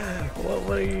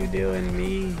 What are you doing,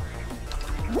 me?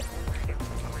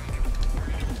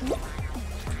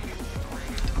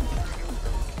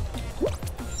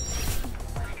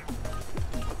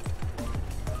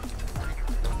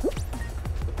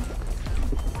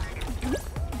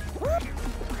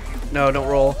 No, don't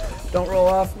roll. Don't roll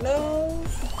off. No.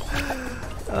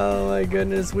 Oh my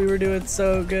goodness, we were doing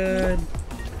so good.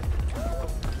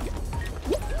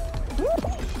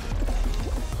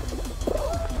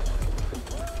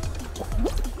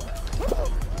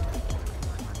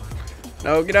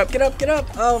 No, get up, get up, get up.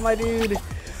 Oh, my dude.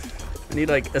 I need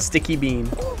like a sticky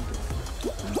bean.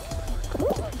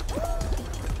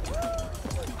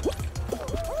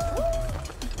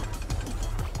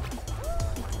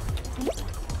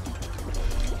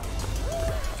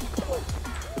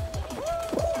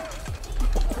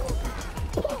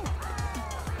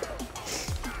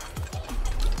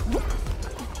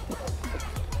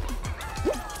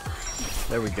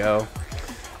 There we go.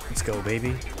 Let's go,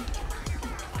 baby.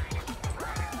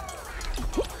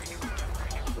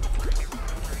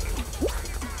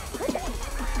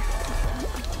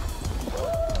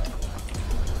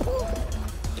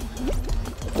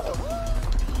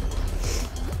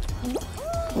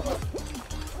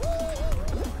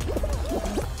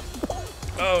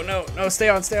 Oh, no, no, stay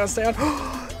on, stay on, stay on.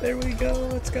 There we go.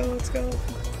 Let's go, let's go.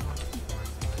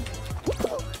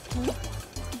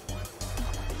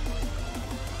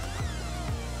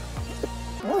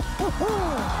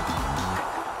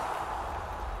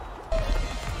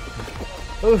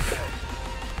 Oof.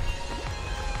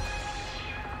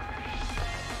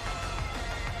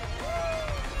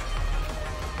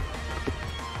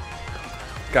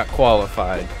 Got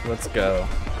qualified. Let's go.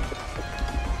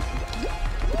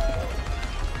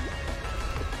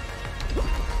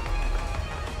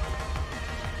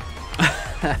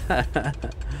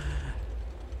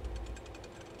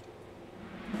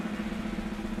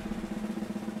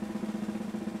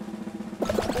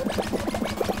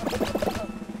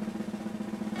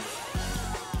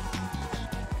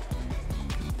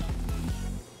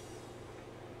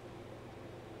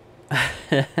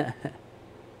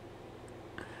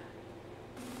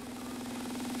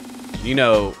 You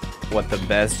know what the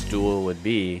best duel would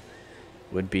be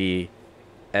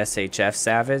SHF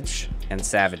Savage and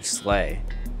Savage Slay.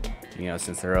 You know,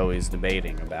 since they're always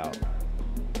debating about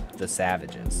the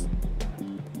savages.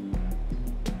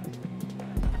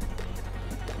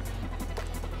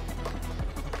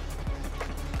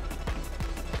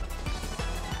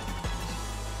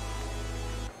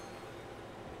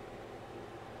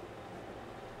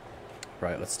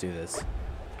 Right, let's do this.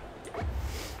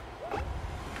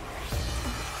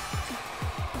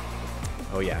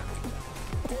 Oh yeah.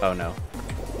 Oh no.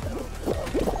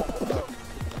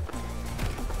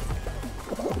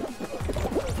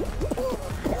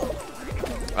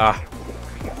 Ah.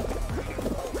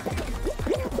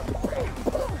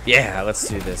 Yeah, let's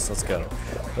do this. Let's go.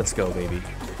 Let's go, baby.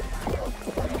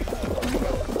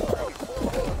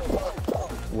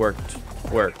 Worked.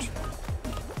 Worked.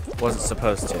 Wasn't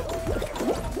supposed to.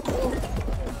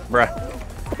 Bruh.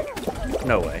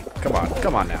 No way. Come on.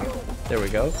 Come on now. There we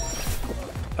go.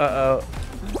 Uh-oh.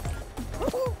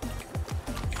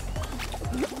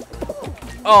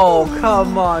 Oh,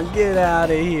 come on. Get out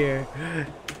of here.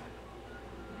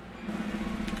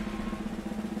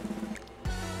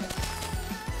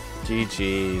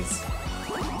 GG's.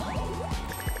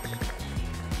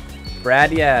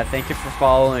 Brad, yeah, thank you for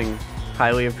following.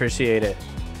 Highly appreciate it.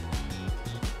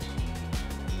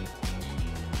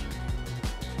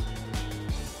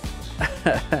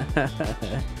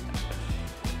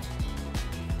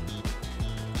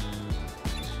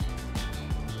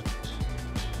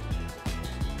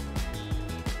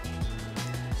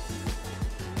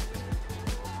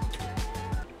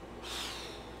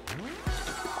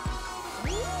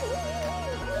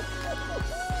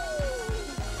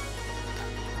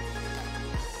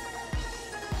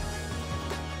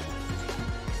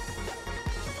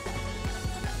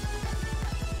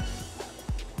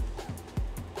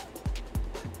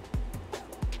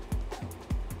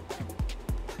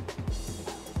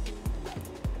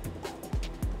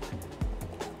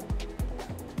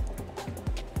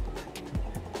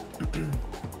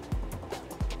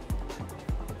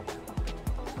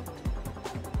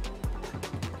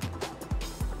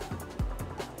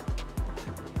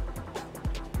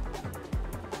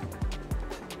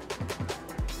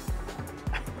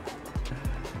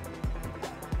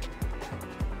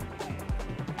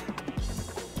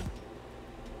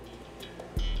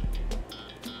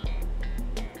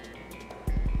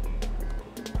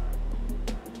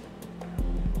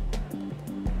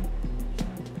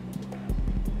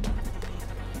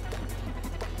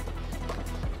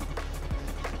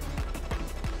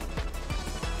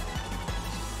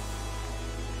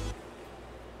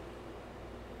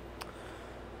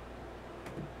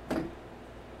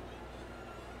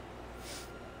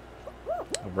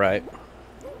 Right.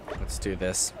 Let's do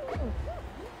this.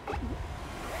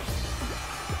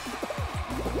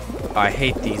 I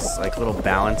hate these like little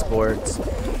balance boards.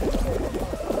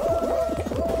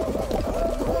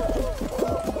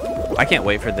 I can't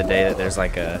wait for the day that there's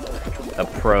like a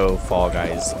pro Fall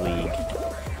Guys league.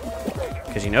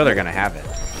 Because you know they're gonna have it.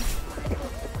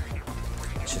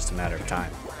 It's just a matter of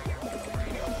time.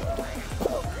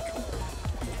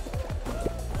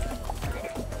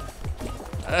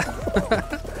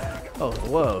 Oh,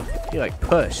 whoa. He like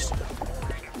pushed.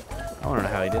 I wanna know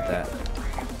how he did that.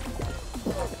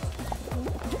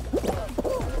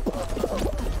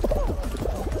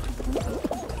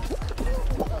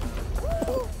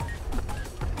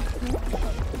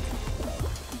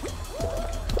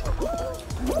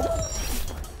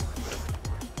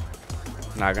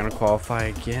 Not gonna qualify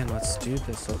again. Let's do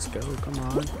this. Let's go. Come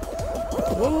on.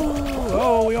 Whoa!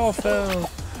 Oh, we all fell.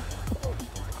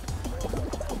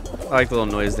 I like the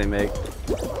little noise they make.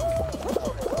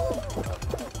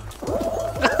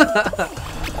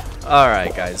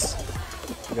 Alright, guys.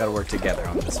 We gotta work together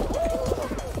on this one.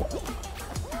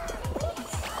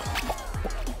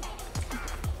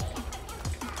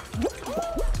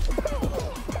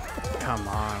 Come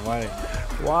on,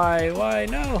 why?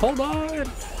 No, hold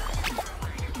on!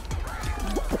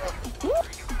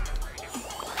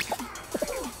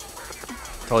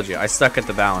 Told you, I suck at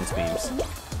the balance beams.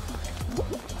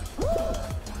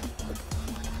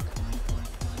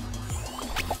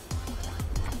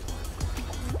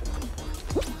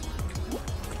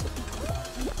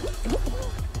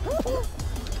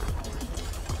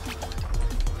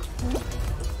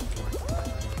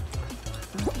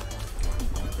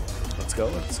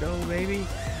 Let's go, baby.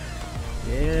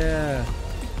 Yeah.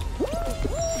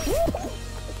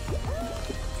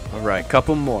 All right,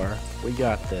 couple more. We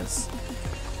got this.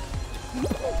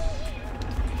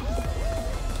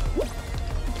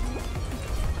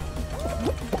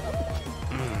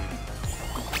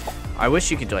 I wish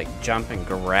you could like jump and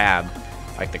grab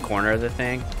like the corner of the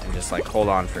thing and just like hold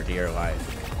on for dear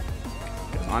life.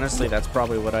 'Cause honestly, that's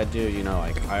probably what I do, you know,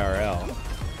 like IRL.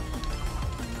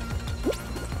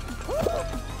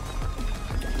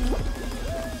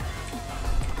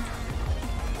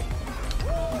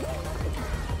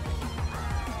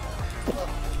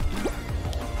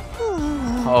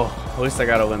 Oh, at least I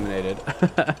got eliminated.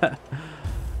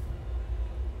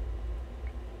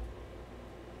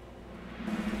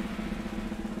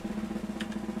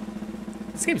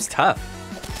 This game's tough.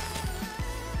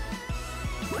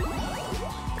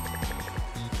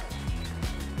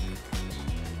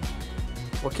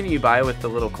 What can you buy with the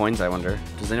little coins, I wonder?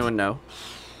 Does anyone know?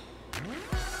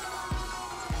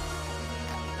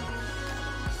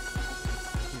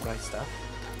 You buy stuff?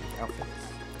 Outfits.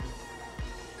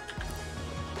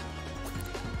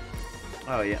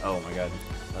 Oh, yeah. Oh, my God.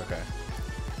 Okay.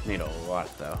 Need a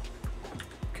lot, though.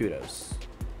 Kudos.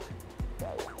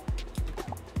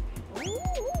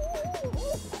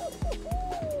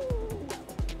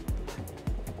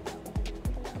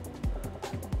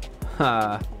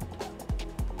 Huh.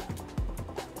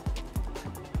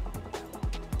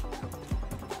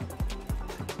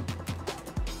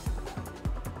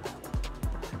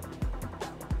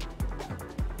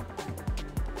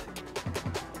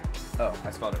 Oh,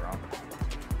 I spelled it wrong.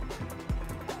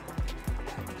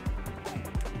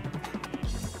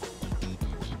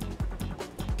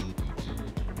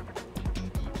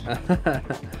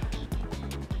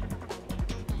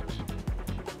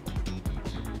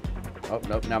 Oh,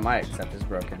 nope, now my accept is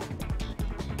broken.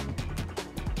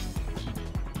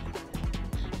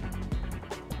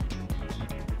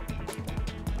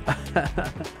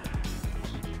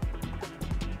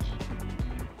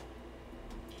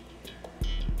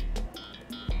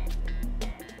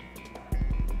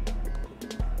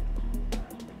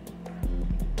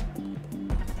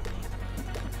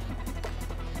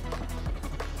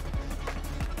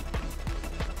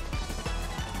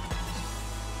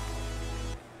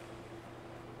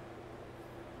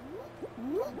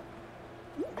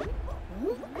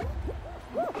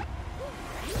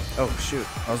 Oh shoot,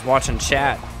 I was watching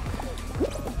chat.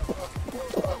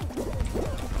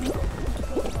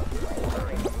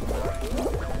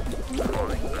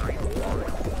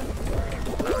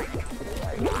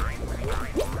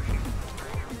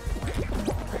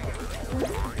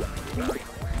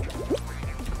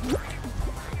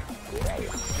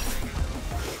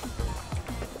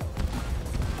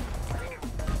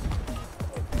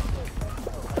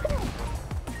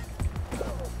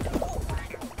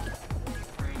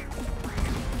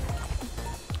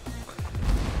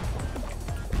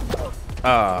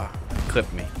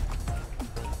 Clipped me.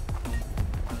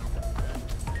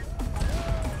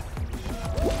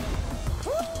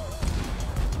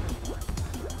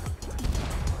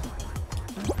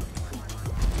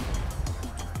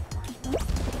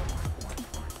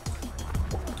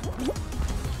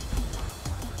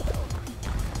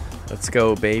 Let's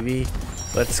go, baby.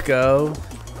 Let's go.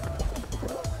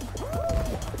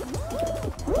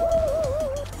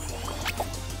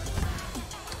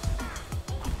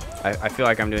 I feel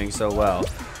like I'm doing so well.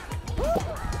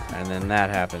 And then that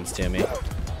happens to me.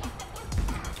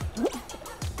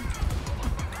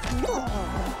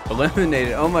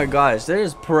 Eliminated. Oh my gosh,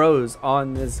 there's pros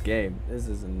on this game. This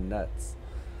is nuts.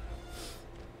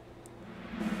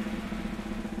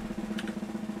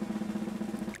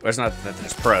 Well, it's not that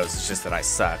there's pros, it's just that I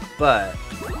suck. But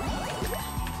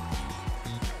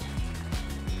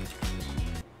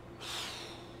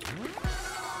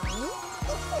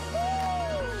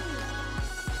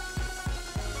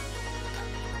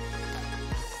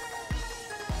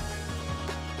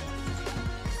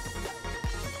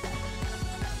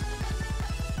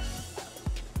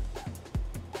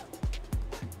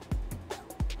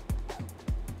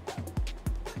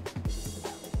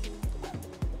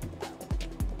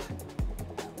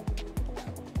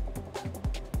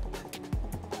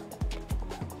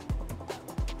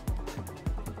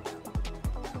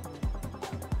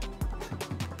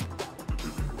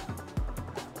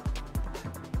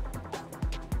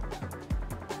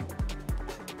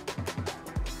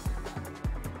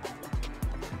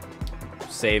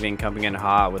saving, coming in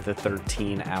hot with the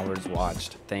 13 hours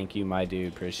watched. Thank you, my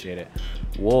dude. Appreciate it.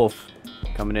 Wolf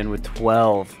coming in with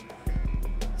 12.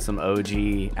 Some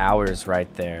OG hours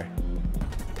right there.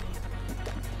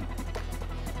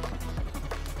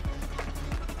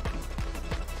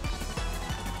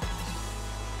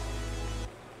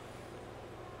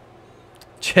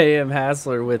 JM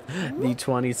Hassler with the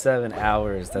 27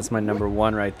 hours. That's my number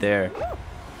one right there.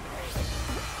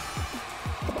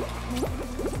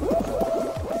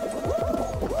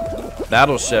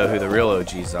 That'll show who the real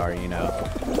OGs are, you know.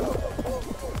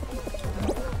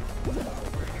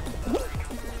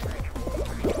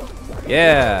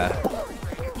 Yeah.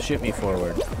 Shoot me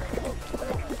forward.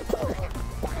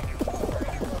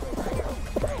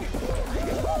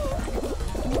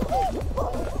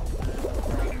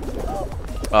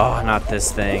 Oh, not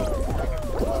this thing.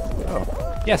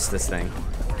 Oh, yes, this thing.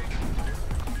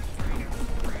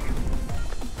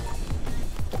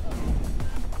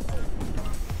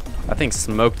 thing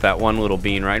smoked that one little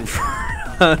bean right in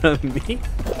front of me.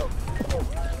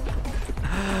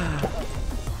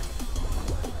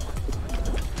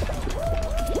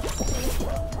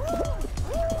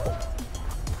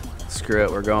 Screw it,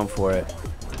 we're going for it.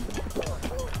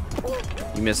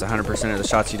 You miss 100% of the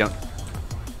shots you don't.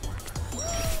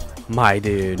 My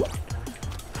dude.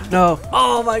 No.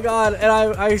 Oh my god. And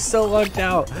I so lucked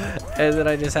out. And then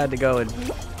I just had to go and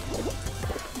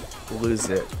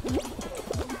lose it.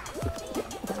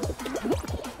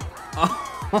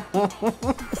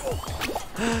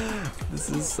 This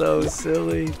is so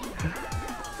silly.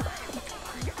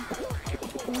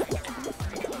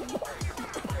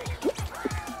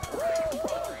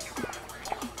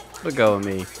 Let go of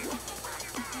me.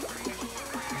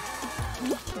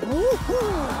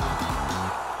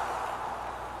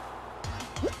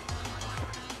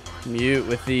 Mute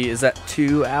with the, is that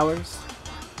 2 hours?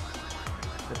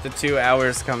 With the 2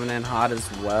 hours coming in hot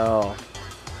as well.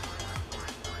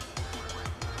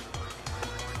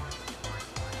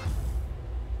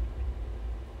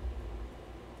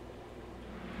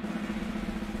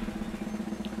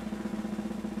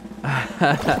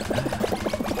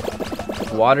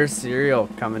 Water cereal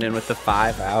coming in with the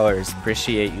 5 hours.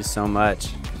 Appreciate you so much.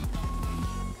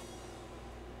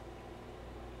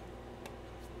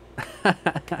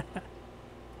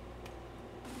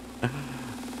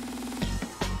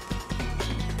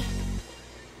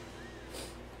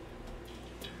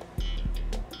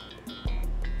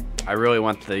 I really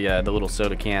want the little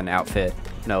soda can outfit.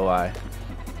 No lie.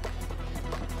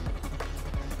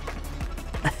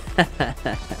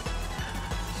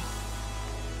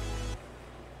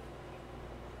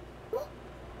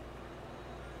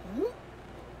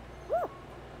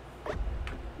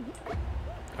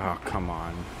 Oh, come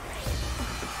on.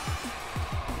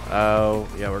 Oh,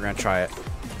 yeah, we're gonna try it.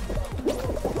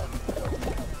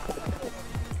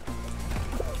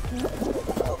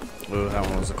 Ooh, that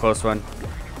one was a close one.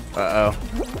 Uh-oh.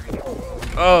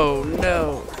 Oh,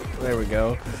 no. There we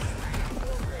go.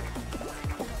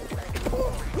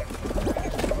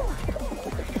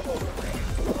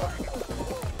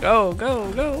 Go,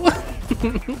 go, go.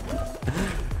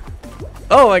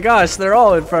 Oh my gosh, they're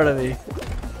all in front of me.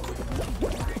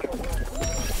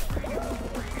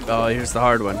 Oh, here's the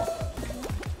hard one.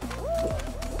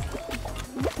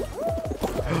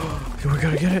 We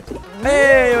gotta get it.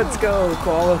 Hey, let's go.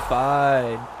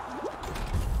 Qualified.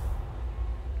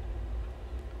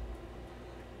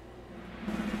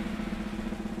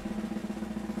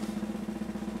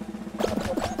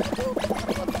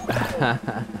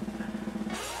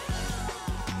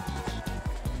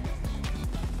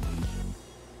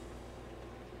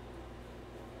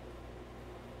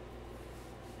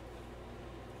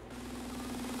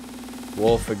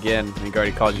 Wolf again. I think I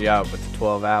already called you out with the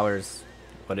 12 hours.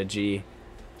 What a G.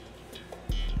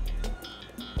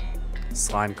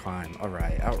 Slime climb.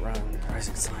 Alright. Outrun.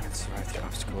 Rising slime and survive through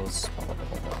obstacles. Blah, blah,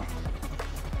 blah, blah, blah.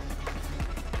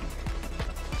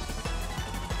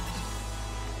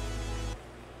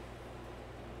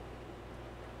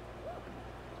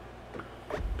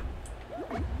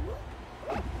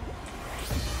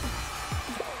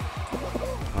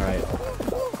 Alright.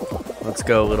 Let's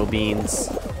go, little beans.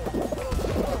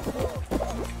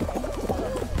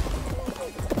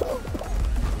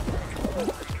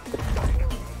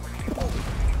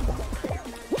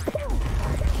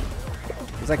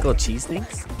 Like little cheese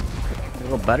things?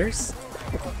 Little butters?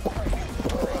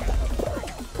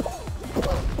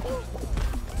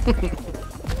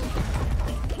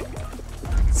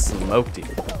 Smoked it.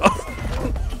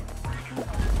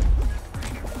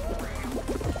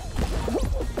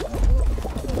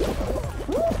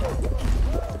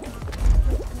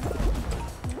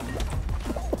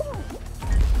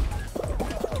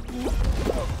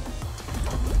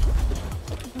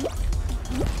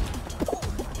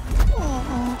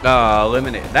 Oh,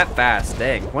 eliminated that fast.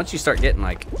 Dang. Once you start getting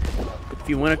like, if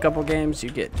you win a couple games,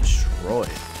 you get destroyed.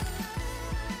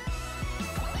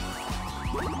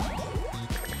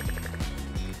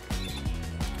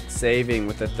 Saving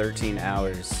with the 13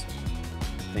 hours.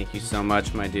 Thank you so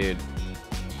much, my dude.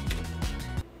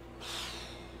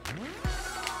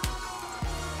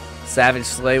 Savage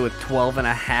Slay with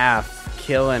 12.5.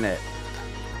 Killing it.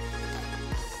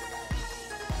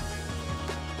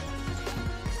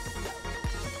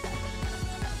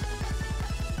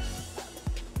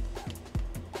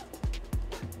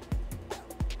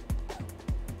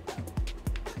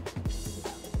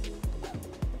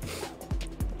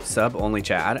 Sub only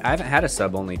chat. I haven't had a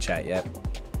sub only chat yet,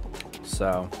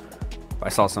 so I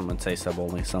saw someone say sub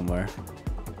only somewhere.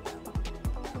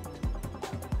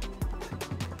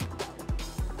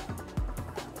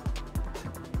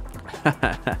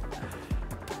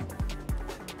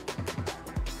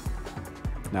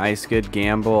 Nice, good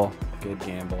gamble. Good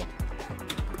gamble.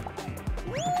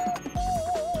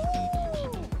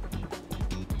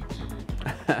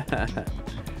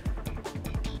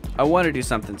 I want to do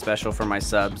something special for my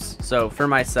subs. So for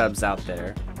my subs out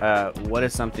there, what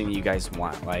is something you guys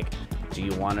want? Like, do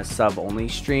you want a sub only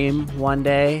stream one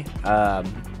day?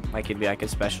 Like it'd be like a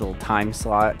special time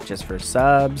slot just for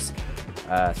subs,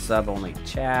 sub only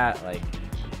chat. Like,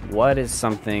 what is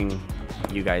something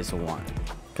you guys want?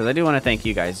 Because I do want to thank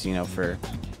you guys, you know, for,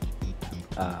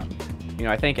 you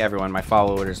know, I thank everyone, my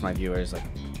followers, my viewers, like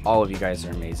all of you guys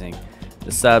are amazing.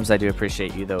 The subs, I do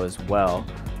appreciate you though as well.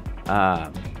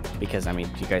 Because I mean,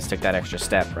 you guys took that extra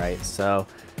step, right? So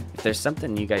if there's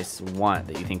something you guys want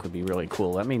that you think would be really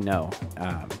cool, let me know.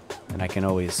 And I can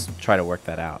always try to work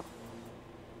that out.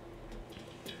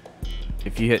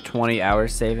 If you hit 20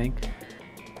 hours saving,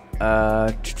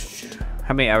 how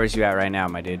many hours you at right now,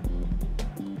 my dude?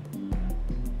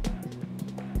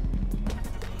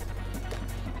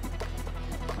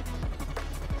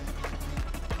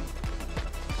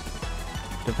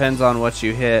 Depends on what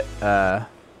you hit.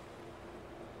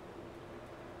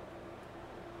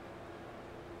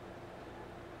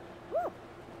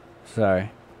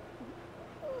 Sorry.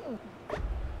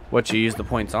 What you use the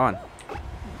points on?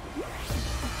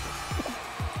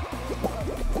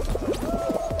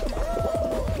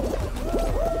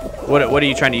 What are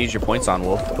you trying to use your points on,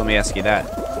 Wolf? Let me ask you that.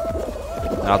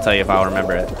 And I'll tell you if I'll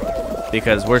remember it.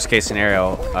 Because worst case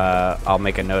scenario, I'll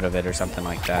make a note of it or something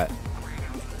like that.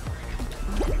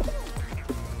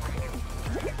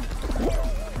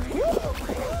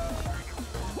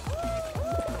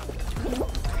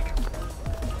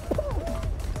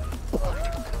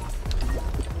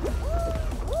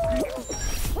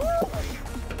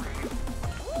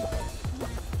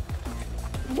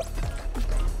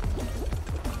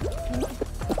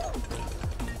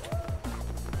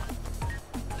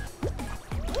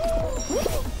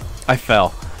 I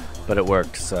fell, but it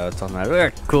worked, so it's on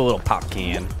that cool little pop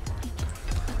can.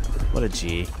 What a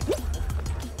G.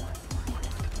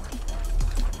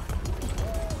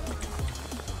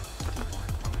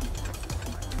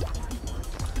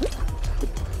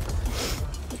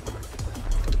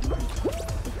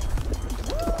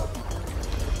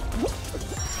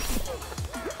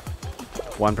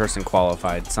 One person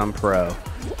qualified, some pro.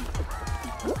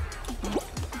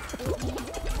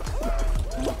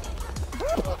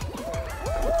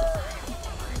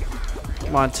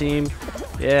 Come on, team.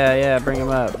 Yeah, bring him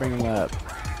up, bring him up.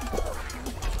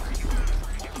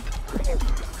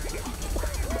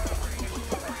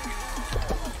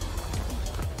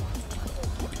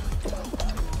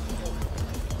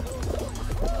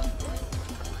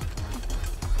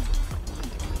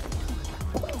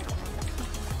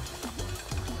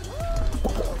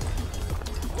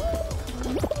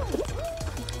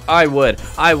 I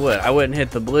wouldn't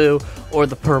hit the blue or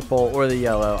the purple or the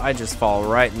yellow. I just fall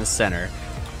right in the center.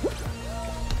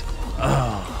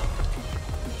 Oh.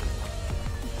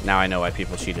 Now I know why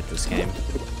people cheat at this game.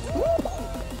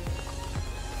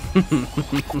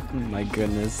 My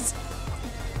goodness.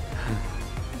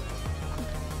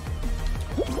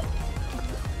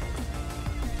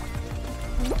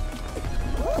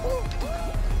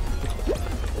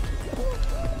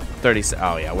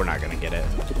 Oh yeah, we're not gonna get it.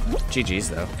 GG's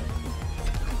though.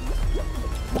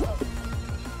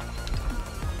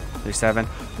 37.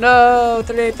 No,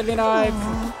 38,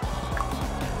 39.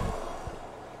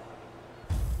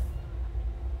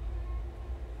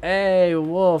 Hey,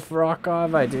 Wolf, rock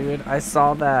on, my dude. I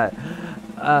saw that.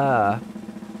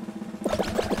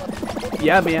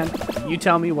 Yeah, man. You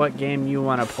tell me what game you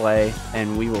want to play,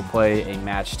 and we will play a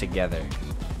match together.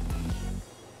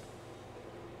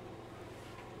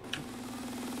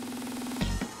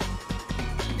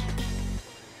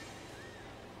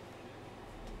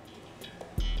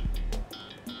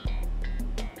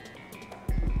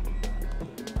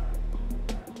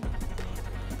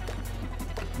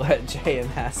 Let Jay and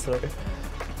Hassler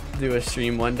do a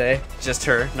stream one day. Just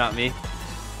her, not me.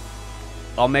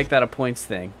 I'll make that a points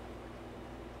thing.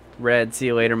 Red, see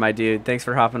you later, my dude. Thanks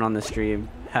for hopping on the stream.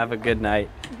 Have a good night.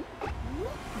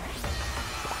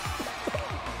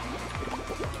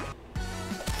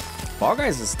 Fall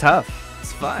Guys is tough.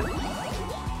 It's fun.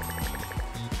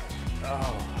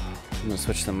 Oh. I'm gonna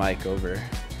switch the mic over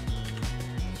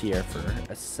here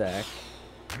for a sec.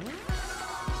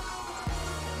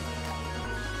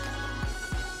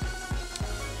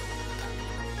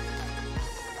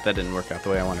 That didn't work out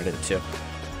the way I wanted it to.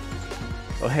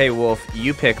 Oh, hey, Wolf,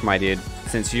 you pick, my dude.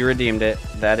 Since you redeemed it,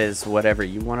 that is whatever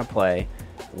you want to play,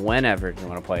 whenever you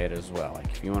want to play it as well. Like,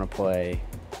 if you want to play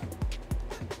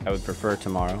I would prefer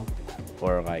tomorrow,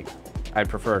 or like, I'd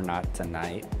prefer not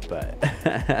tonight, but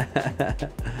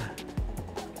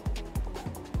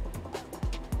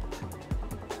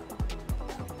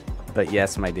but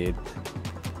yes, my dude.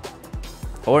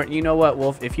 Or you know what,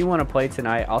 Wolf, if you want to play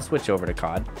tonight, I'll switch over to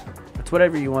COD. It's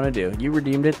whatever you want to do. You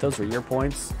redeemed it, those were your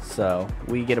points, so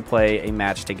we get to play a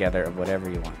match together of whatever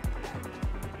you want.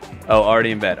 Oh,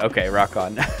 already in bed. Okay, rock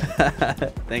on.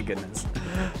 Thank goodness.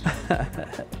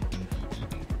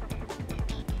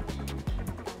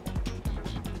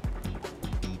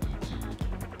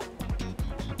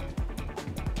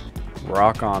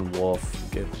 Rock on,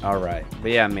 Wolf. Good. All right.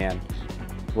 But yeah, man,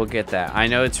 we'll get that. I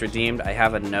know it's redeemed. I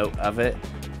have a note of it.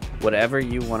 Whatever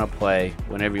you want to play,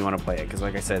 whenever you want to play it, because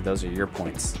like I said, those are your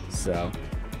points, so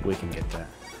we can get that.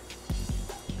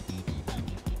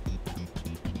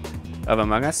 Of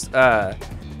Among Us?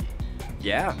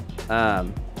 Yeah.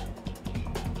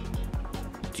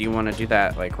 Do you want to do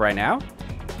that like right now?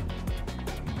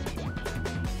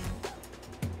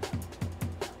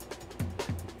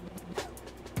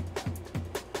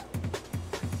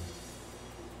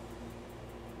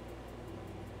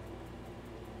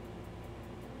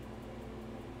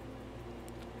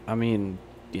 I mean,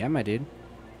 yeah, my dude.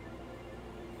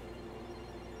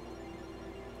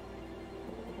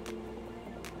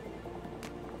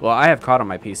 Well, I have COD on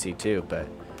my PC too, but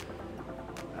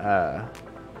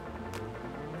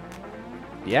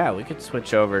yeah, we could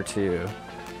switch over to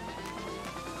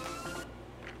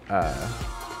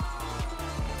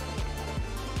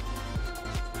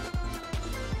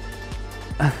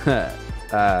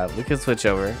we could switch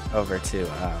over to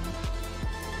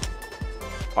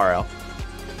RL.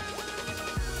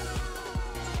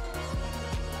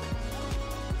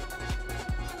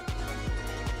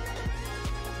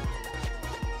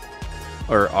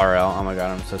 Or RL. Oh my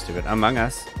god, I'm so stupid. Among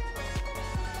Us.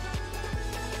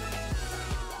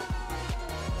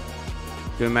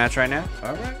 Do a match right now?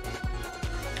 Alright.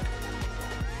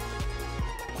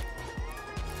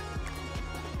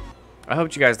 I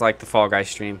hope you guys like the Fall Guys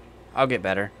stream. I'll get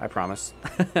better, I promise.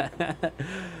 What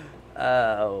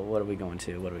are we going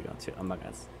to? What are we going to? Among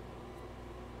Us.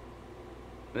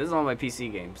 This is all my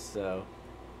PC games, so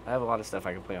I have a lot of stuff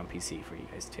I can play on PC for you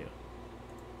guys too.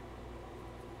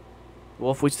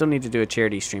 Wolf, we still need to do a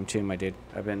charity stream too, my dude.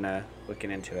 I've been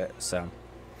looking into it, so.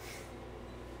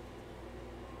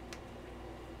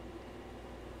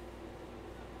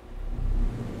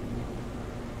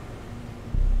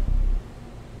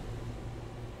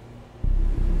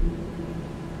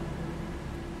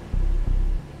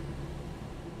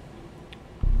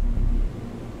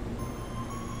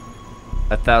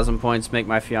 A 1,000 points make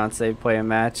my fiance play a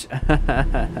match.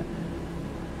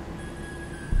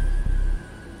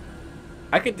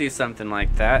 I could do something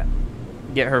like that.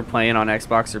 Get her playing on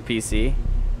Xbox or PC.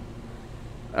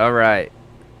 Alright.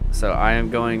 So I am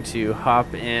going to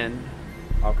hop in.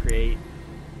 I'll create.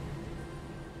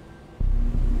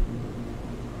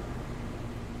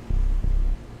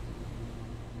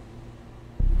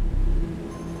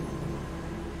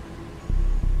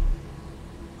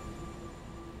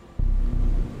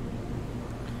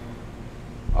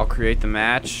 I'll create the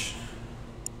match.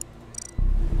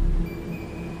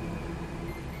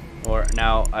 Or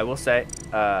now I will say,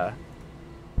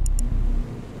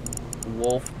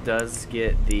 Wolf does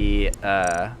get the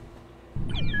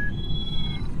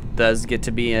does get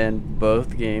to be in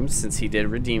both games since he did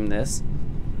redeem this.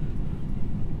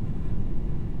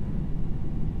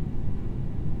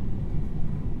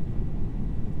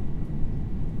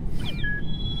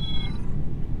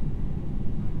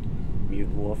 Mute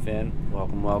Wolf in.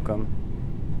 Welcome, welcome.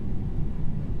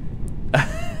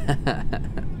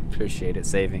 Appreciate it,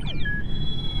 saving.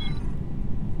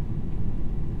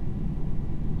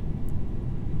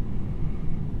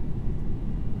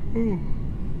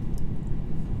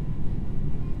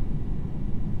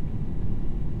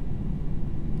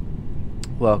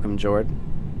 Welcome, Jordan.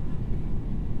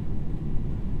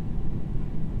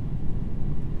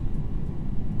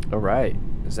 All right,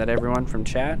 is that everyone from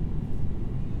chat?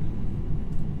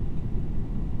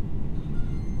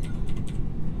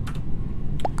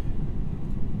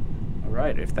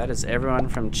 Alright, if that is everyone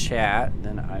from chat,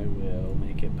 then I will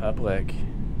make it public.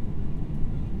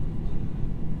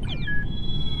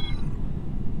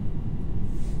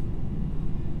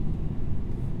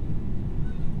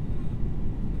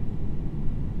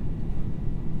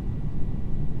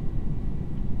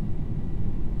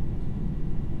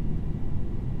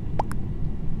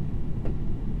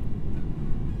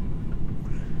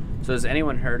 So has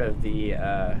anyone heard of the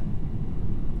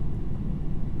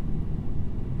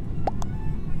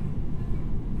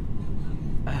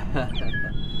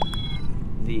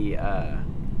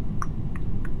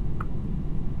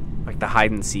like the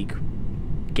hide and seek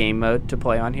game mode to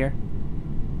play on here.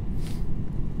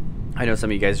 I know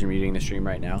some of you guys are muting the stream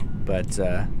right now, but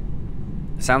it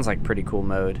sounds like pretty cool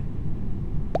mode.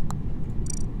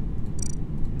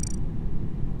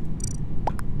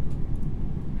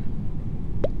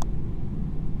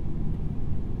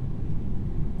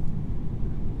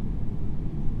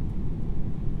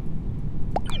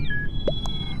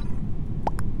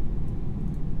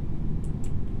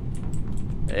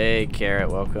 Hey,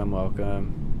 Carrot, welcome,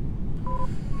 welcome.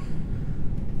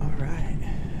 Alright.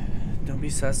 Don't be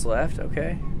sus left,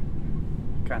 okay.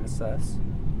 Kinda sus.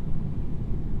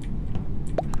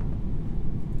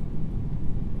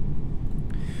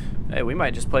 Hey, we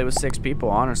might just play with 6 people,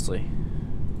 honestly.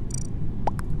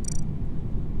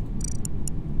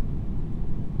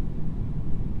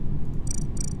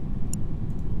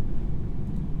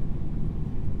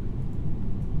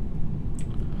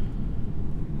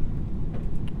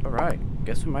 Alright,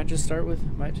 guess we might just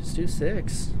do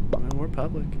 6. I mean, we're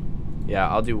public. Yeah,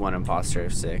 I'll do 1 imposter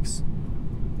of 6.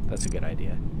 That's a good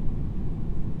idea.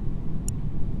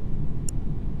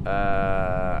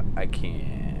 I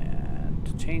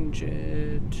can't change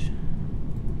it.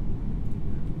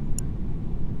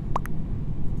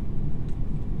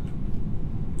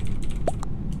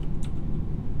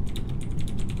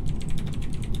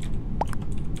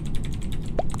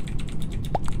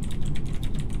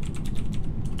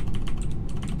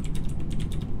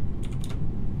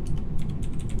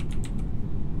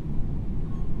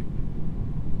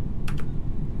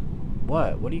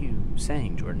 What are you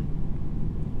saying, Jordan?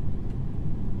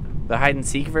 The hide and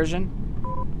seek version?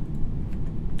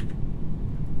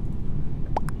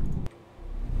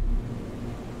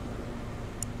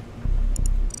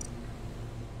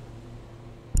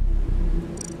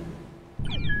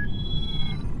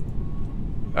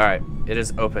 Alright, it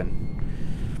is open.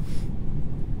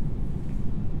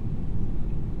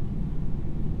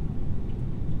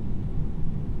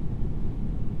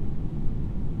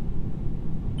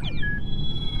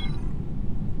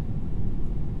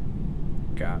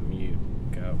 Got mute,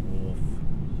 got wolf.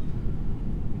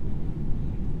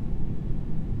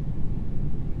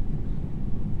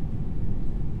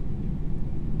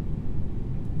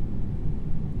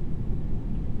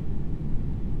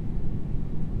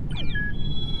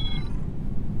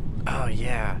 Oh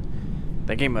yeah,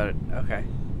 that game mode. Okay,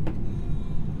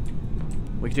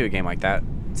 we could do a game like that.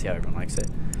 See how everyone likes it.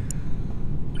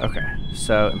 Okay,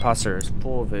 so imposter is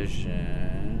full vision.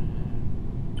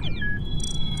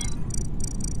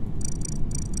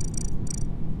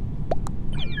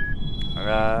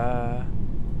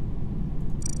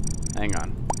 Hang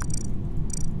on.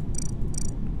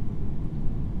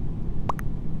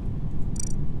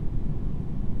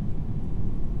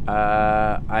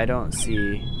 I don't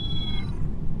see.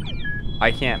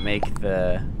 I can't make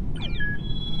the.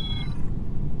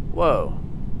 Whoa.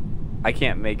 I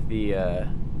can't make the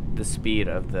speed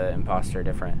of the imposter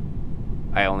different.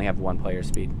 I only have 1 player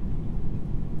speed.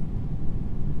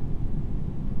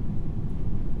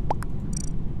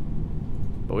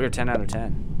 But we were 10 out of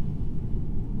 10.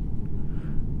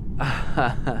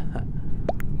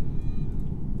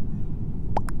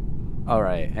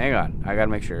 Alright, hang on. I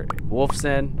gotta make sure. Wolf's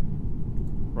in.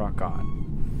 Rock on.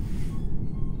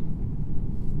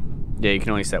 Yeah, you can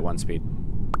only set 1 speed.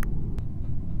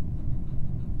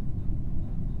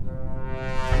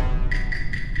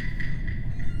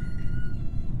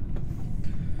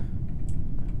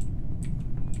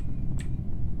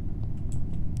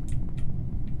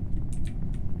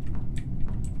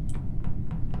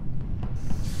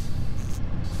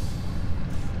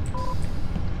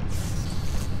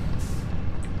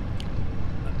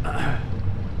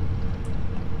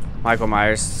 Michael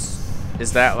Myers,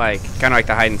 is that like kind of like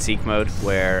the hide and seek mode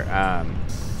where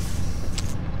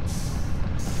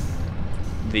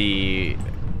the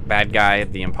bad guy,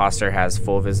 the imposter, has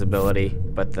full visibility,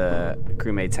 but the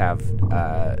crewmates have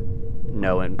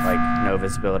no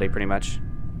visibility pretty much?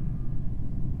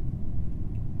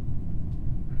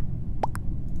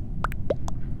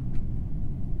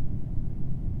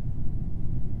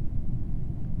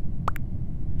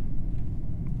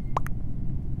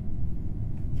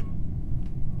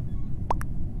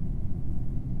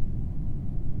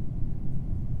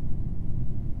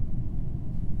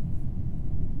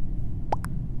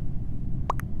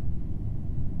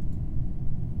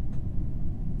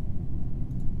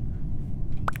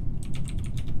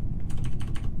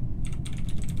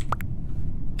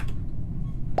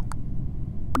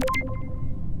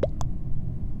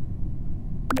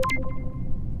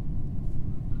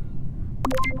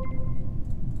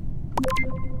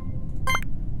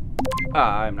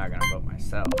 I'm not gonna vote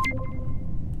myself.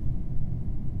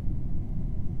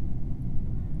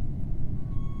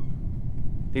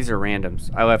 These are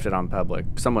randoms. I left it on public.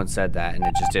 Someone said that and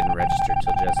it just didn't register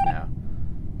till just now.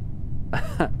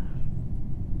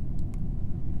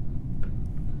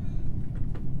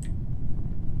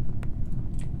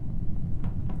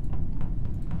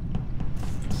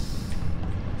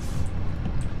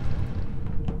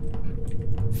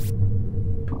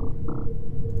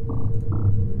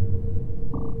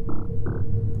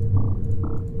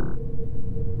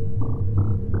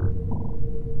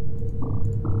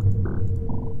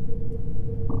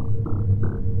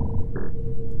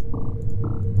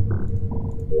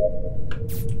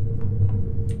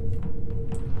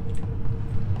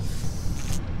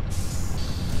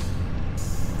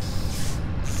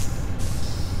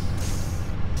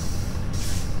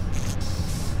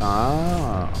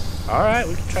 Oh, all right.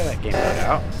 We can try that game mode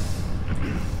out.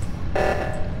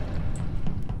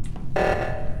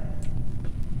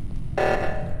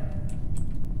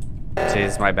 See,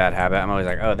 this is my bad habit. I'm always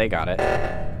like, oh, they got it.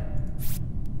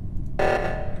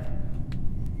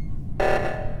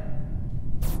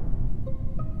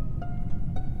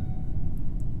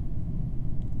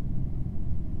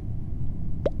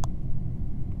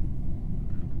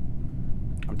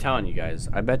 I'm telling you guys,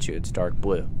 I bet you it's dark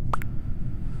blue.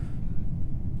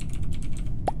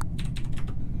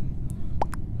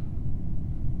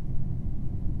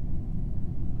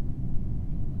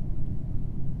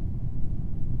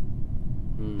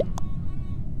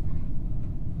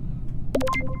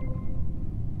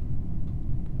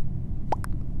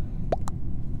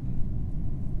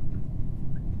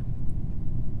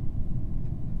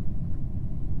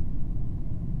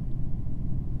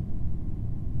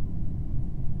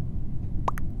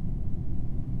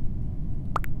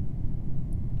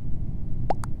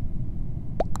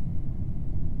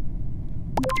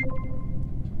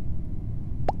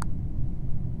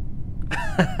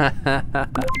 I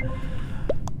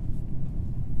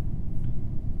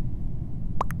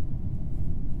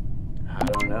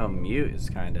don't know. Mute is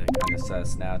kind of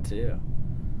sus now too.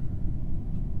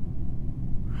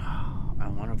 I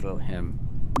want to vote him,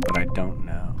 but I don't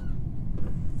know.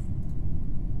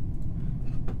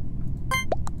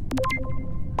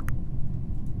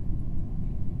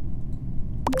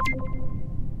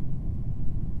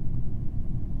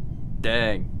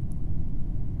 Dang.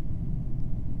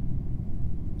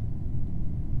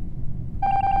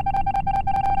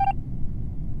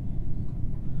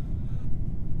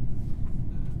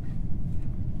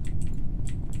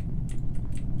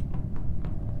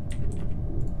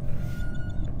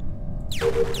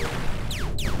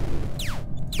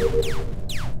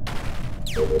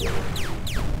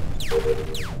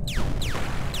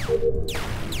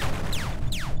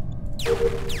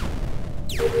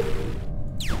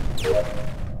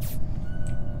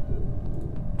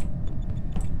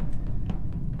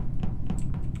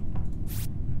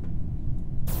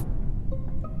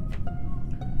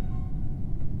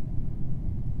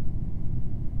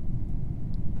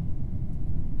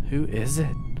 Who is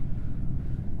it?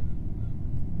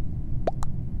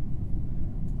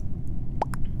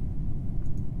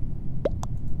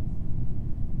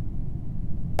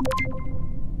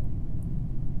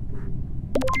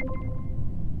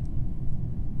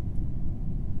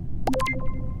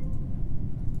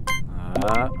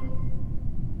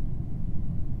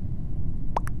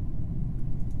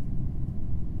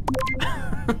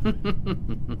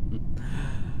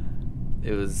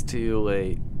 It was too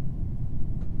late.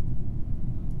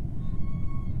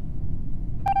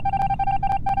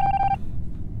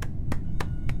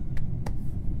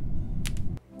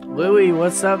 Louie,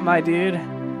 what's up, my dude?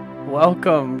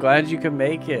 Welcome. Glad you could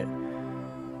make it.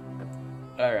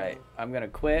 Alright, I'm gonna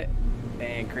quit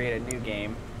and create a new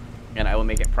game, and I will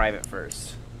make it private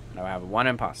first. And I will have one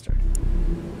imposter.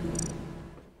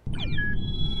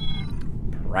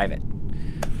 Private.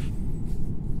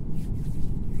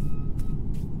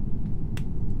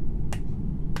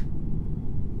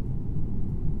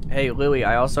 Hey Louie,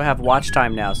 I also have watch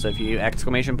time now, so if you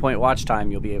exclamation point watch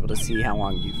time, you'll be able to see how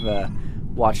long you've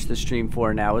watched the stream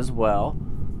for now as well.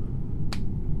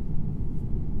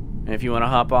 And if you want to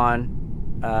hop on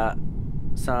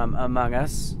some Among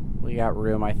Us, we got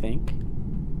room, I think.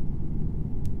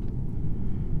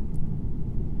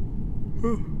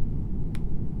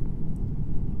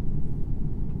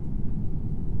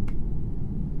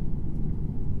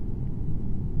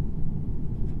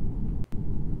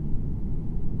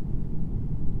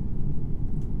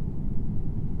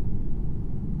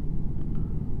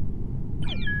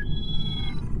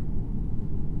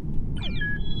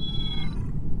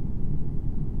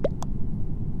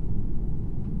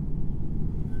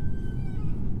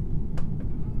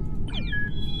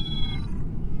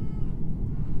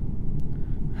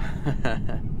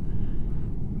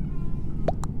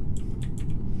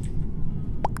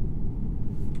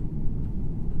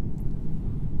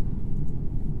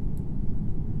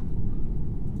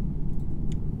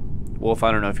 Wolf,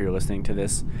 I don't know if you're listening to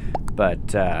this,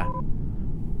 but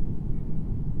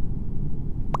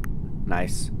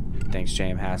nice. Thanks,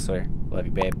 James Hassler. Love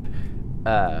you, babe.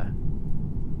 I'll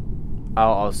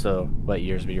also let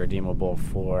yours be redeemable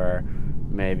for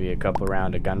maybe a couple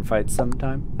round of gunfights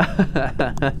sometime.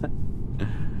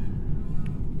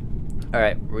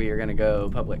 Alright, we are gonna go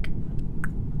public.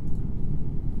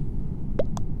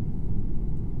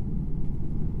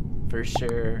 For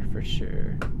sure, for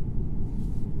sure.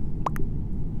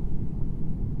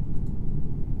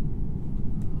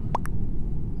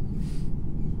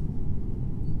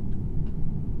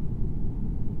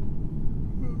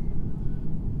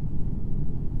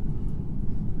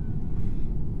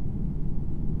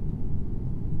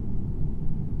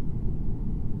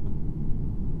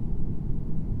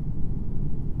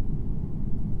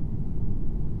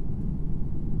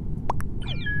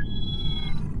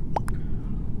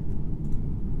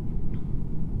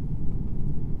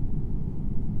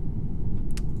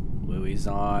 Louis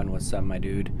on. What's up, my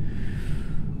dude?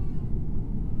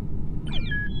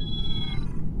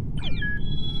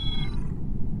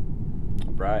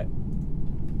 All right.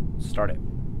 Start it.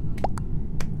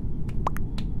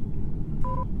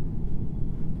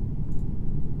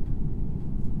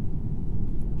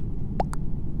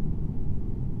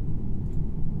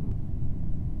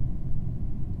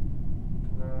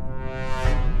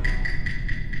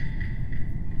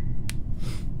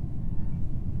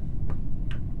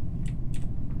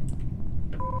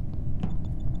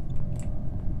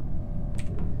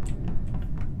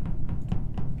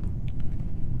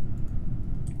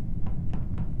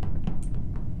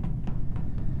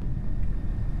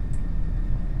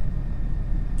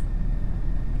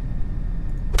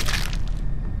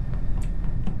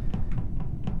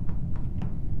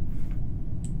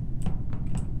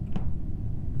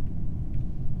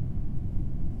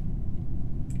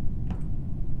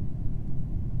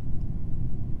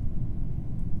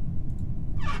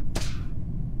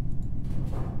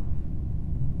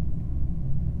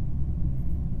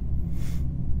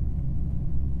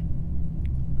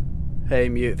 Hey,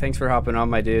 Mute, thanks for hopping on,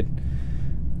 my dude.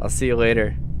 I'll see you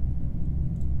later.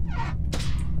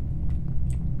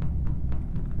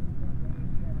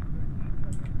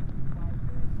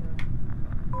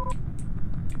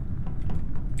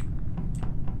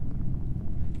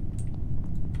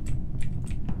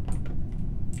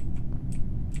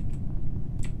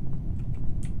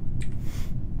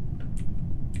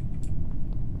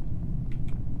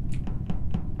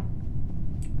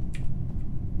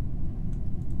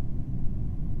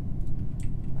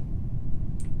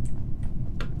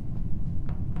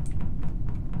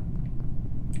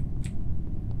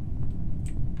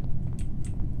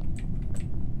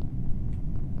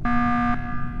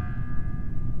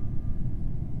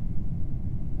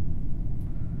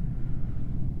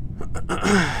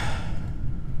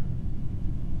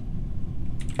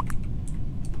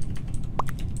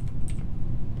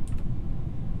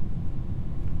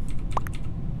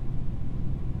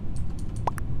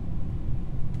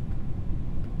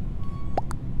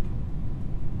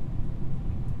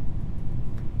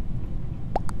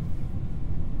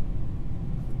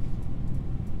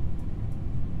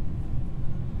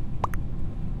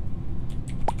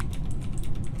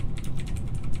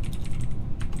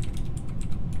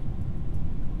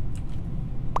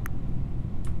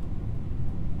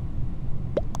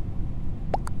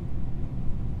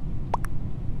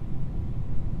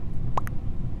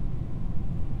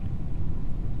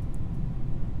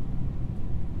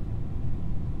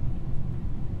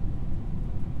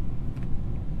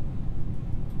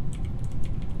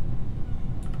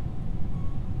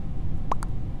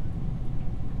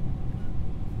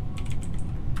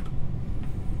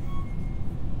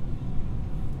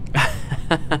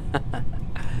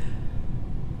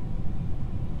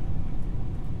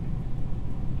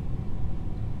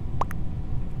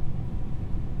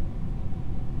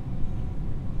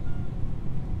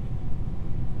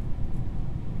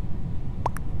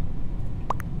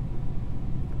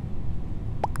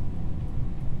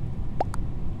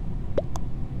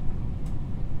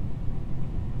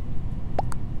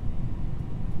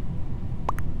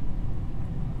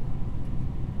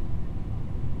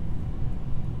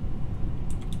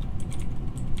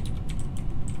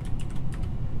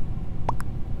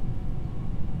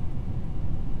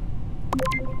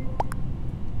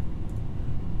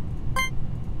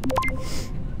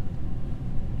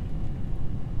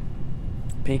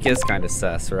 Pink is kind of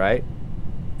sus, right?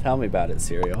 Tell me about it,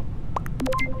 Serial.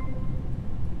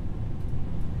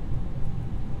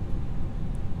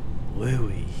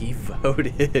 Louis, he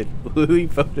voted. Louis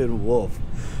voted Wolf.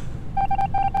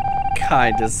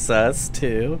 Kinda sus,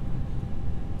 too.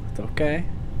 What Okay.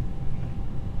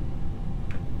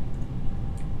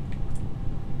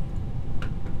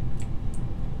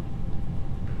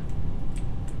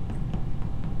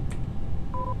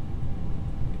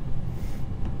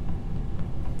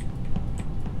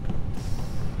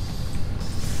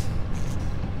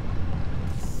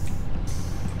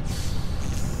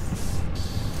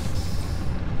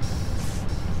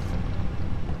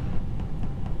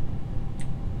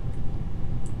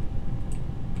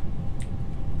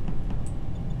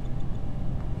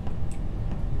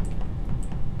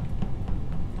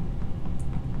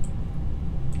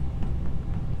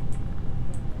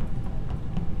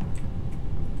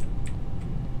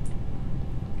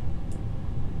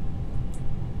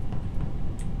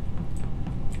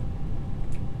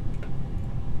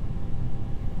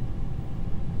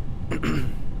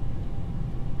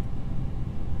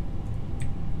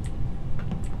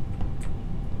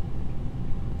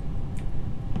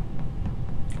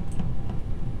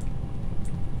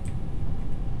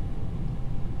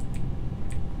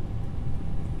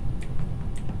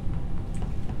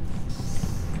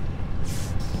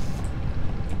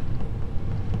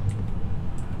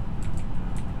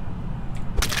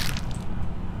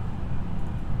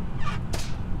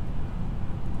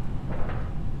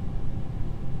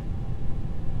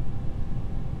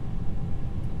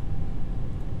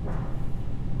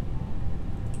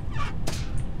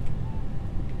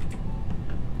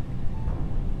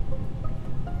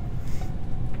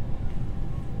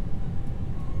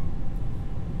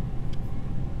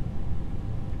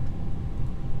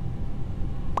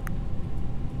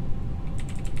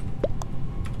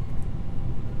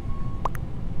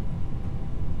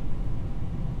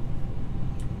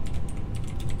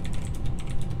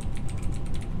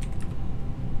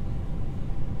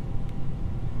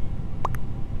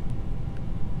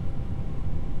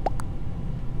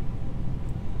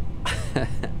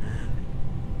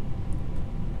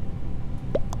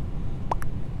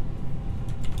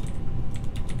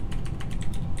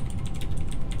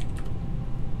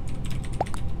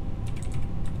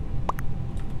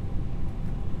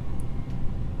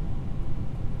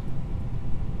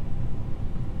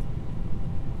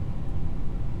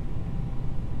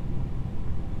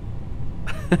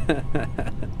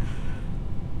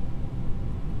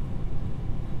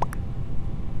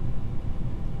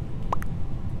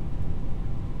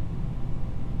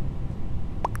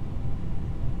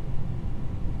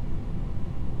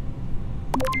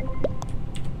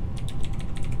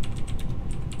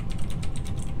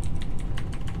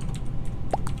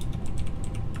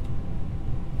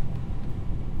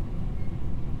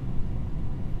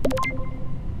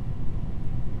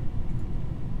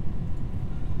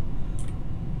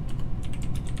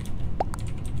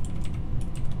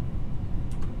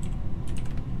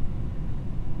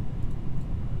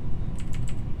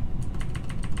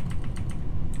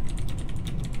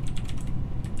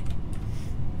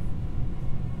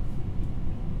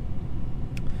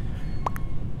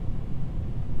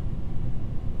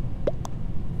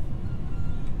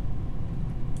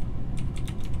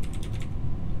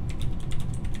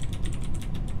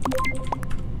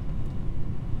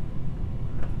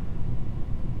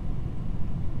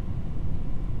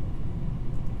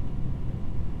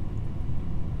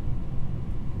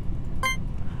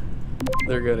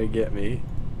 They're gonna get me.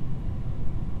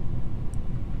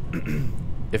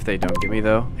 If they don't get me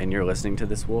though, and you're listening to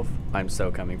this, Wolf, I'm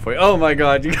so coming for you. Oh my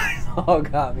god, you guys all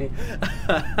got me.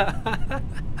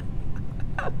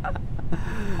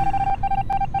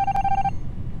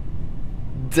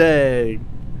 Dang.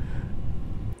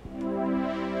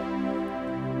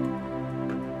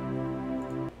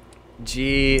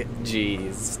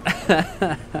 GG's.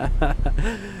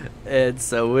 And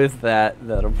so with that,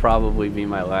 that'll probably be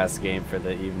my last game for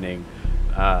the evening.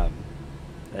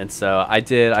 And so I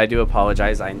do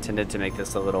apologize. I intended to make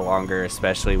this a little longer,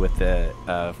 especially with the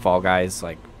Fall Guys,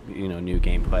 like, you know, new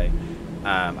gameplay.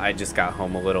 I just got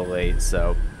home a little late,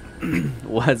 so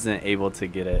wasn't able to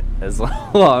get it as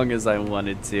long as I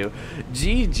wanted to.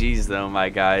 GG's though, my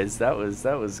guys. That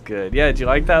was good. Yeah, did you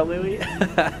like that, Louie?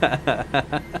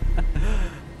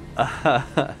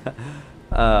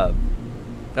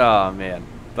 Oh man,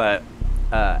 but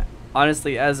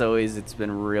honestly, as always, it's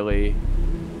been really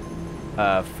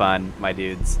fun, my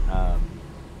dudes.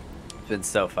 It's been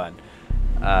so fun.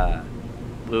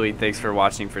 Louie, thanks for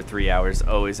watching for 3 hours.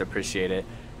 Always appreciate it.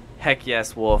 Heck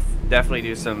yes, Wolf. Definitely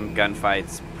do some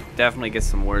gunfights. Definitely get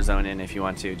some Warzone in if you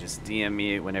want to. Just DM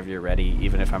me whenever you're ready.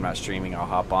 Even if I'm not streaming, I'll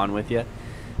hop on with you.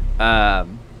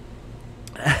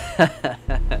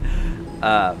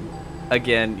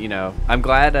 Again, you know, I'm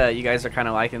glad you guys are kind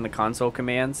of liking the console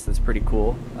commands. That's pretty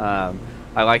cool.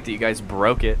 I like that you guys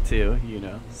broke it too, you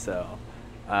know. So,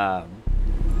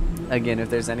 again, if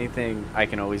there's anything I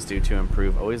can always do to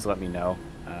improve, always let me know.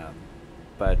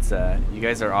 But you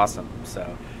guys are awesome.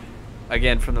 So,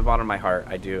 again, from the bottom of my heart,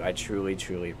 I truly,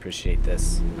 truly appreciate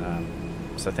this.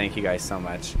 So thank you guys so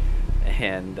much,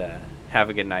 and have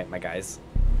a good night, my guys.